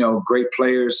the, great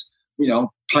players,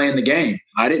 playing the game.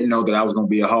 I didn't know that I was going to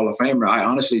be a Hall of Famer. I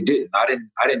honestly didn't. I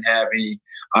didn't have any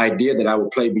idea that I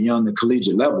would play beyond the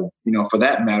collegiate level, for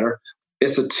that matter.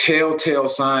 It's a telltale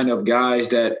sign of guys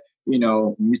that,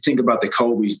 when you think about the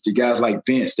Kobe's, the guys like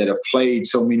Vince that have played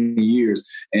so many years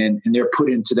and they're put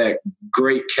into that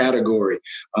great category.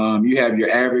 You have your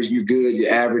average, you're good,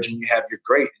 your average, and you have your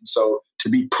great. And so to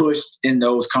be pushed in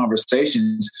those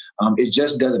conversations, it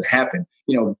just doesn't happen.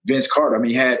 Vince Carter,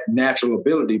 he had natural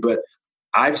ability, but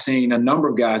I've seen a number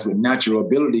of guys with natural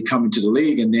ability come into the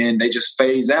league and then they just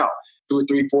phase out 2 or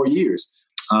 3, 4 years.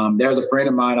 There's a friend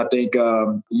of mine, I think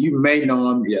you may know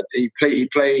him. Yeah,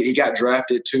 he got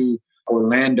drafted to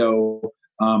Orlando.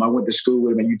 I went to school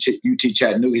with him at UT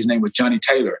Chattanooga. His name was Johnny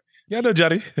Taylor. Yeah, I know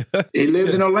Johnny. He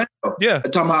lives in Orlando. Yeah.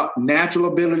 I'm talking about natural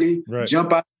ability, right.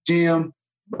 Jump out the gym.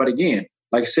 But again,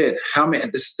 like I said,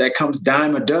 that comes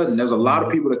dime a dozen. There's a lot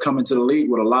of people that come into the league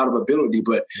with a lot of ability,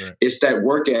 but it's that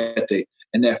work ethic.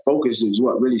 And that focus is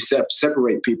what really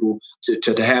separate people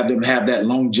to have them have that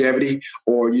longevity,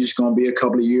 or you're just going to be a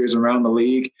couple of years around the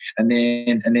league and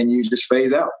then you just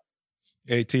phase out.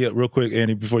 Hey, T.O., real quick,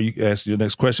 Andy, before you ask your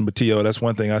next question, but T.O., that's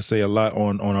one thing I say a lot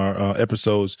on our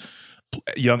episodes,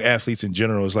 young athletes in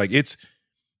general, is like it's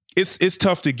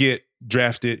tough to get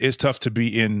drafted. It's tough to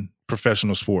be in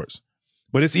professional sports,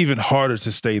 but it's even harder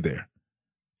to stay there.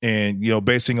 And,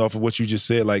 basing off of what you just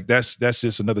said, like that's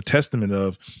just another testament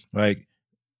of like,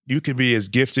 you can be as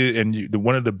gifted and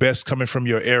one of the best coming from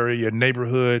your area, your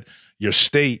neighborhood, your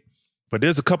state, but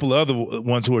there's a couple of other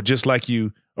ones who are just like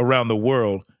you around the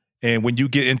world. And when you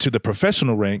get into the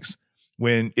professional ranks,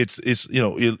 when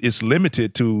it's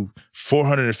limited to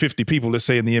 450 people, let's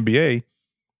say in the NBA,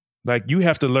 like you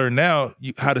have to learn now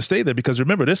how to stay there, because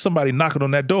remember, there's somebody knocking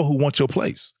on that door who wants your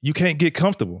place. You can't get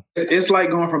comfortable. It's like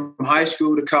going from high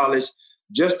school to college,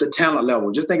 just the talent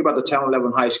level. Just think about the talent level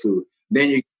in high school. Then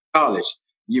you college.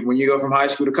 When you go from high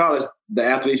school to college, the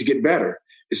athletes get better.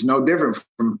 It's no different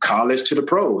from college to the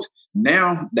pros.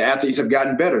 Now the athletes have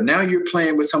gotten better. Now you're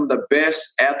playing with some of the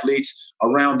best athletes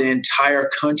around the entire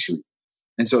country.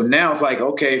 And so now it's like,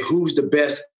 okay, who's the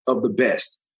best of the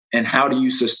best? And how do you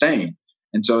sustain?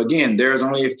 And so again, there's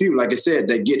only a few, like I said,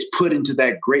 that gets put into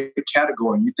that great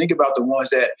category. And you think about the ones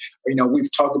that,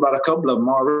 we've talked about a couple of them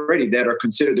already that are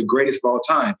considered the greatest of all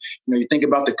time. You think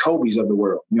about the Kobe's of the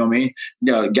world, you know what I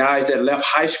mean? Guys that left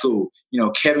high school,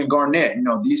 Kevin Garnett,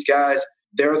 these guys,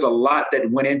 there's a lot that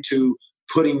went into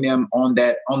putting them on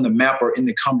the map or in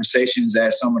the conversations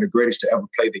as some of the greatest to ever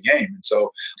play the game. And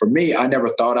so for me, I never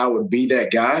thought I would be that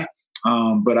guy.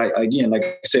 But again, like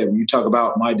I said, when you talk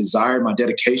about my desire, my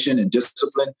dedication and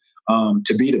discipline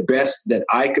to be the best that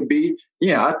I could be,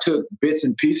 I took bits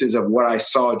and pieces of what I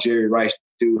saw Jerry Rice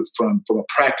do from a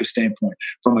practice standpoint,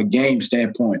 from a game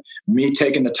standpoint, me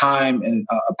taking the time and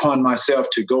upon myself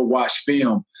to go watch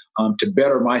film to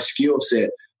better my skill set.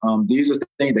 These are the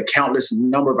things, the countless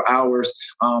number of hours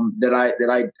that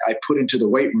I put into the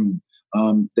weight room,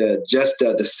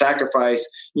 the sacrifice,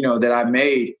 that I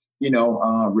made,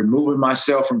 removing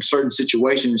myself from certain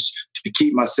situations to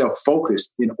keep myself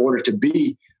focused in order to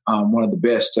be one of the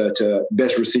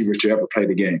best receivers to ever play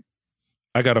the game.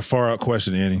 I got a far out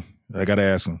question, Andy. I got to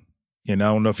ask him, and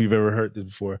I don't know if you've ever heard this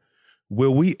before.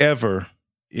 Will we ever,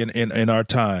 in our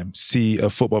time, see a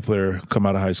football player come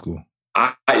out of high school?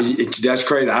 That's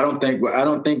crazy. I don't think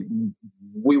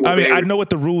we will. I know what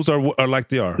the rules are like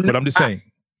they are, but I'm just saying.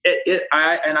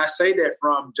 I say that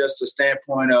from just a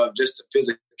standpoint of just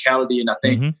the physicality, and I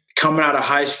think coming out of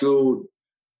high school,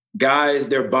 guys,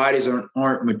 their bodies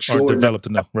aren't mature, developed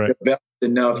enough, right? Developed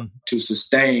enough to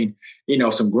sustain,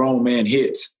 some grown man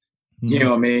hits. You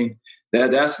know what I mean?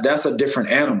 That's a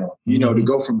different animal. To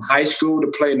go from high school to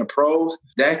play in the pros,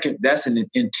 that's an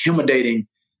intimidating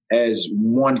as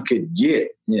one could get,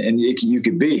 and you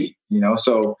could be.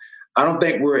 So I don't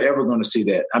think we're ever going to see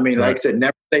that. I mean, like I said,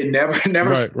 never say never,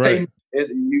 never say. Right.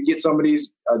 You get some of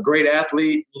these great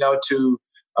athlete, to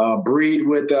breed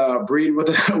with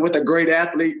a great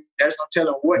athlete. That's no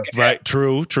telling what can happen.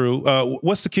 True.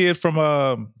 What's the kid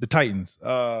from the Titans?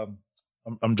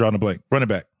 I'm drawing a blank. Running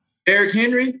back. Derrick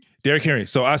Henry.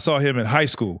 So I saw him in high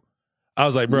school. I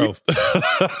was like, bro.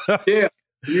 Yeah.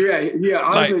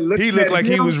 Honestly, like, he looked like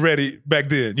he was ready back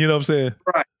then. You know what I'm saying?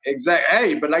 Right. Exactly.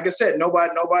 Hey, but like I said,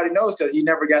 nobody knows because he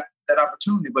never got that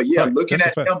opportunity. But looking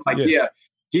at him,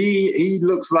 he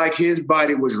looks like his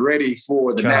body was ready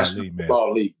for the National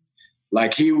Football League.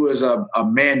 like he was a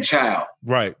man child.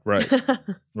 Right.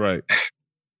 Right.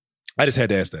 I just had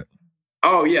to ask that.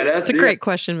 Oh yeah, That's a great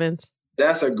question, Vince.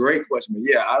 That's a great question.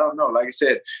 But yeah, I don't know. Like I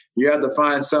said, you have to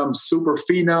find some super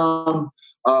phenom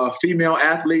female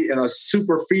athlete and a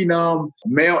super phenom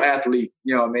male athlete.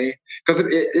 You know what I mean? Because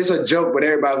it's a joke, but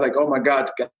everybody's like, "Oh my God!"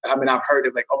 I mean, I've heard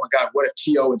it like, "Oh my God, what if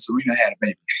T.O. and Serena had a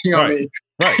baby?" You know what I mean?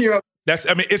 Right. You know?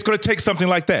 It's going to take something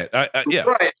like that. Yeah.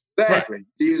 Right. Exactly.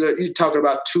 Right. You're talking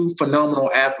about two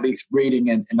phenomenal athletes breeding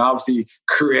and obviously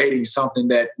creating something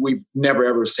that we've never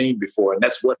ever seen before. And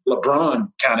that's what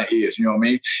LeBron kind of is. You know what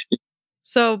I mean?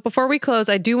 So before we close,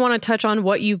 I do want to touch on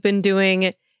what you've been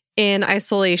doing in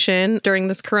isolation during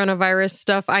this coronavirus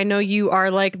stuff. I know you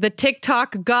are like the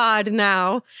TikTok god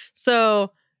now.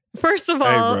 So first of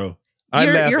all, hey, bro, I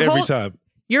laugh every time.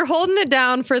 You're holding it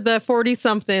down for the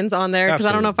 40-somethings on there because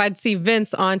I don't know if I'd see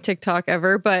Vince on TikTok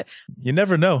ever, but... You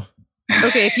never know.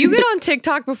 Okay, if you get on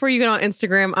TikTok before you get on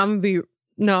Instagram, I'm going to be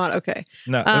not okay.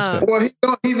 No, that's good. Well,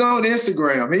 he's on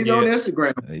Instagram. He's on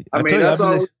Instagram. I mean, that's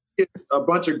all. A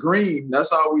bunch of green.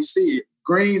 That's all we see.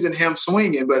 Greens and him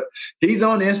swinging, but he's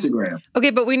on Instagram.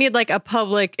 Okay, but we need like a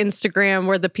public Instagram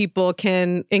where the people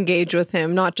can engage with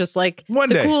him, not just like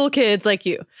the cool kids like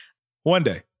you. One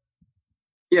day.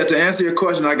 Yeah, to answer your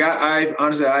question, I've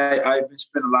been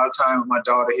spending a lot of time with my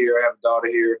daughter here. I have a daughter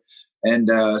here. And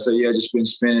so, yeah, just been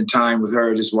spending time with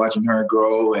her, just watching her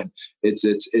grow. And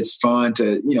it's fun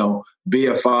to, you know, be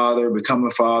a father, become a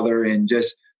father, and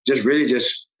just really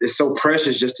it's so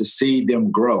precious just to see them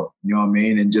grow, you know what I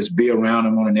mean? And just be around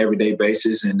them on an everyday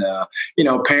basis. And, you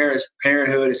know,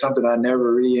 parenthood is something I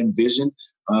never really envisioned.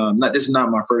 This is not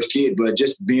my first kid, but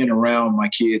just being around my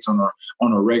kids on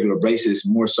a regular basis,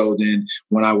 more so than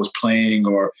when I was playing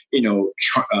or, you know,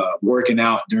 working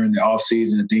out during the off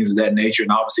season and things of that nature.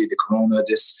 And obviously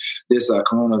this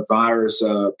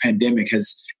coronavirus pandemic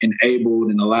has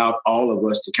enabled and allowed all of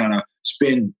us to kind of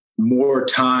spend more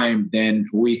time than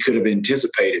we could have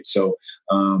anticipated. So,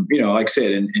 you know, like I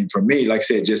said, and for me, like I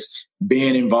said, just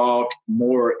being involved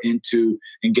more into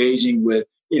engaging with,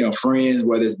 you know, friends,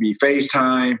 whether it be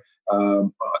FaceTime,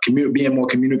 being more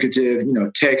communicative, you know,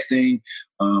 texting,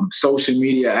 social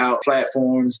media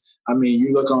platforms. I mean,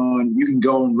 you can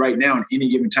go on right now at any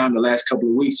given time, the last couple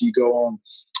of weeks, you go on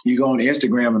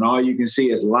Instagram and all you can see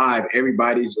is live.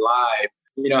 Everybody's live.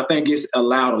 You know, I think it's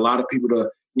allowed a lot of people to,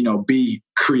 you know, be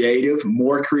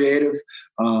more creative,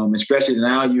 especially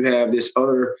now you have this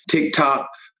other TikTok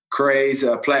craze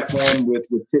platform with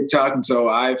TikTok. And so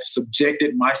I've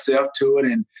subjected myself to it.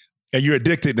 And you're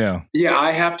addicted now. Yeah,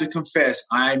 I have to confess,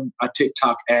 I'm a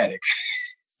TikTok addict.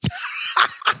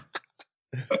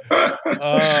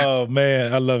 Oh,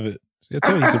 man, I love it. See, I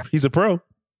told you, he's a pro.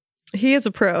 He is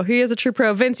a pro. He is a true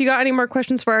pro. Vince, you got any more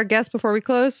questions for our guest before we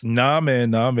close? Nah,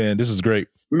 man. This is great.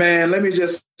 Man, let me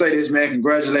just say this, man.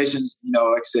 Congratulations, you know,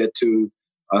 like I said, to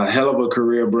a hell of a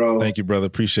career, bro. Thank you, brother.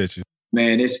 Appreciate you.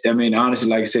 Man, honestly,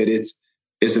 like I said, it's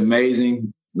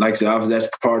amazing. Like I said, obviously that's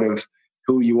part of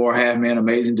who you are, man.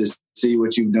 Amazing to see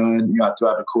what you've done, you know,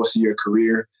 throughout the course of your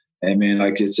career. And man,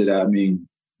 like I said, I mean,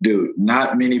 dude,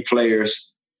 not many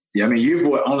players. Yeah, I mean, you've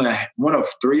only one of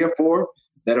 3 or 4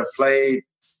 that have played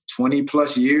 20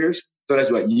 plus years. So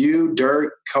that's what you,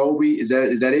 Dirk, Kobe. Is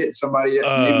that it? Somebody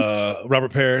else?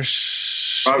 Robert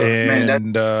Parrish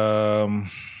and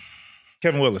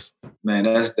Kevin Willis. Man,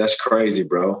 that's crazy,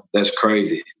 bro. That's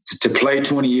crazy. To play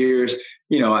 20 years,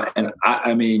 you know, and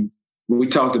I mean, we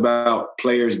talked about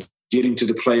players getting to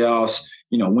the playoffs,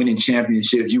 you know, winning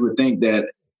championships. You would think that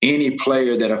any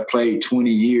player that have played 20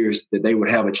 years, that they would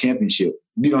have a championship.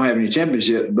 You don't have any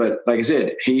championship, but like I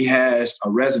said, he has a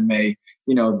resume,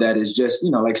 you know, that is just,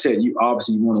 you know, like I said, you want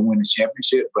to win the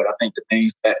championship, but I think the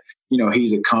things that, you know,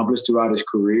 he's accomplished throughout his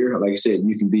career, like I said,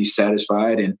 you can be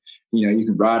satisfied and, you know, you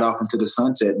can ride off into the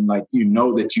sunset and like, you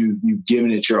know, that you've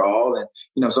given it your all. And,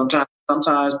 you know, sometimes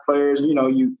players, you know,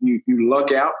 you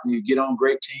luck out, you get on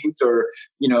great teams, or,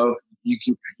 you know,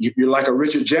 you're like a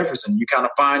Richard Jefferson. You kind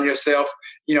of find yourself,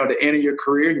 you know, at the end of your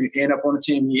career, you end up on a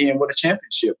team, you end with a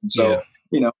championship. And so,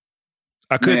 you know,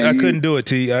 I couldn't do it,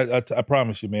 T. I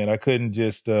promise you, man. I couldn't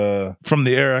just from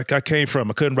the era I came from.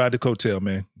 I couldn't ride the coattail,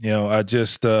 man. You know, I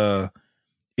just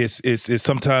it's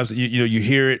sometimes you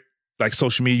hear it like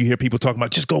social media. You hear people talking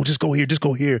about just go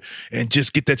here, and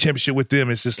just get that championship with them.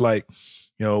 It's just like,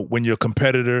 you know, when you're a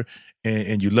competitor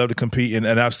and you love to compete, and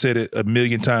I've said it a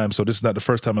million times, so this is not the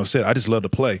first time I've said it. I just love to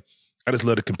play. I just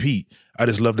love to compete. I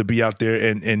just love to be out there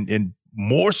and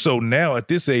more so now at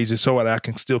this age, is so that I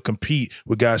can still compete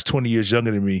with guys 20 years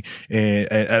younger than me.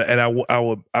 And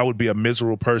I would be a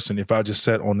miserable person if I just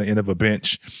sat on the end of a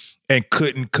bench and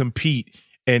couldn't compete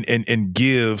and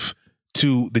give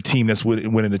to the team that's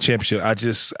winning the championship. But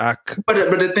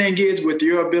the thing is, with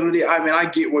your ability, I mean, I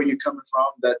get where you're coming from.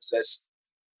 That's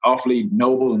awfully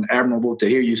noble and admirable to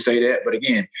hear you say that. But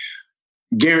again,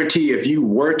 guarantee if you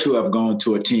were to have gone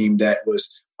to a team that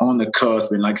was on the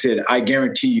cusp, and like I said, I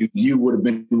guarantee you would have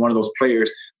been one of those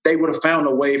players. They would have found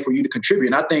a way for you to contribute.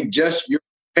 And I think just your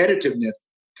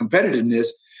competitiveness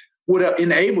would have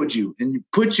enabled you and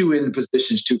put you in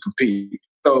positions to compete.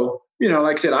 So,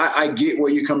 like I said, I get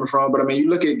where you're coming from. But I mean, you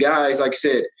look at guys, like I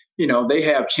said, they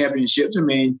have championships. I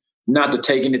mean, not to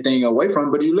take anything away from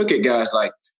them, but you look at guys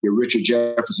like your Richard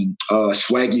Jefferson,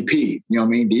 Swaggy P. You know what I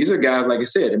mean? These are guys, like I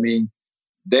said, I mean,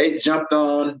 they jumped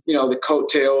on, the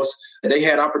coattails. They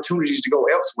had opportunities to go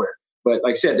elsewhere. But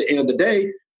like I said, at the end of the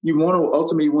day, you want to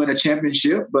ultimately win a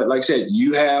championship. But like I said,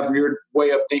 you have your way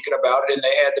of thinking about it, and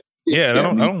they had to. Yeah,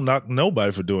 I don't knock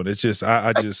nobody for doing it. It's just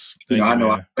I just I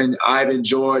know I've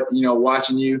enjoyed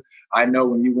watching you. I know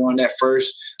when you won that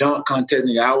first dunk contest,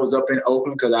 I was up in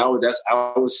Oakland because I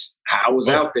was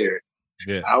out there.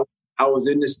 Yeah, I was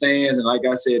in the stands, and like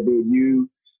I said, dude,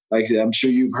 like I said, I'm sure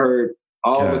you've heard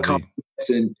all the compliments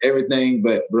and everything,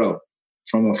 but bro,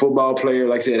 from a football player,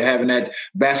 like I said, having that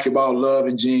basketball love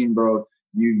and gene, bro,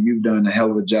 you've done a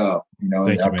hell of a job.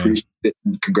 Thank you, I appreciate it.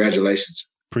 And congratulations.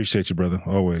 Appreciate you, brother.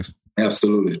 Always.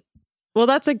 Absolutely. Well,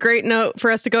 that's a great note for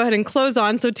us to go ahead and close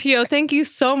on. So, T.O., thank you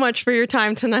so much for your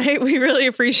time tonight. We really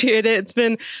appreciate it. It's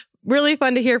been really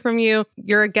fun to hear from you.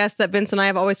 You're a guest that Vince and I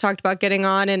have always talked about getting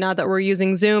on. And now that we're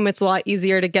using Zoom, it's a lot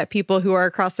easier to get people who are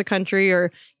across the country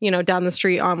or, down the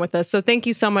street on with us. So thank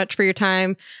you so much for your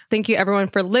time. Thank you, everyone,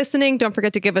 for listening. Don't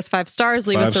forget to give us 5 stars.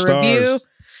 Leave us a review.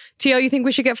 T.O., you think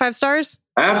we should get 5 stars?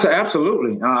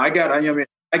 Absolutely. I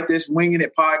like this Winging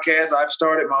It podcast. I've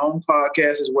started my own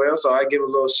podcast as well. So I give a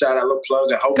little shout out, a little plug.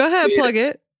 Go ahead, plug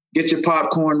it. Get Your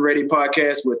Popcorn Ready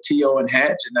podcast with T.O. and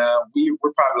Hatch. And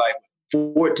we're probably like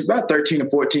about 13 or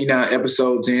 14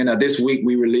 episodes in. This week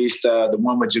we released the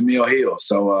one with Jamil Hill.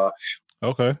 So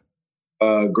okay.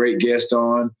 Great guest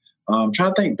on.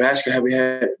 Trying to think basketball. Have we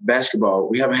had basketball?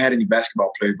 We haven't had any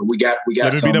basketball players, but we got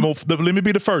some. Let me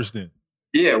be the first then.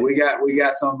 Yeah, we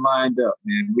got some lined up,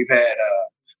 man. We've had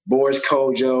Boris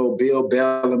Kojo, Bill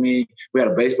Bellamy. We had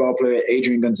a baseball player,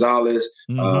 Adrian Gonzalez,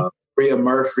 Rhea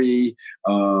Murphy,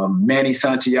 Manny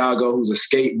Santiago, who's a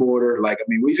skateboarder.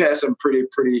 We've had some pretty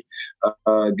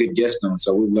good guests on.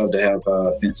 So we'd love to have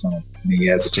Vince on when he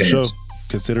has a chance. For sure.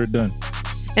 Consider it done.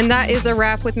 And that is a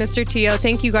wrap with Mr. T.O.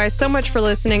 Thank you guys so much for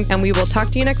listening, and we will talk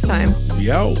to you next time.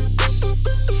 We out.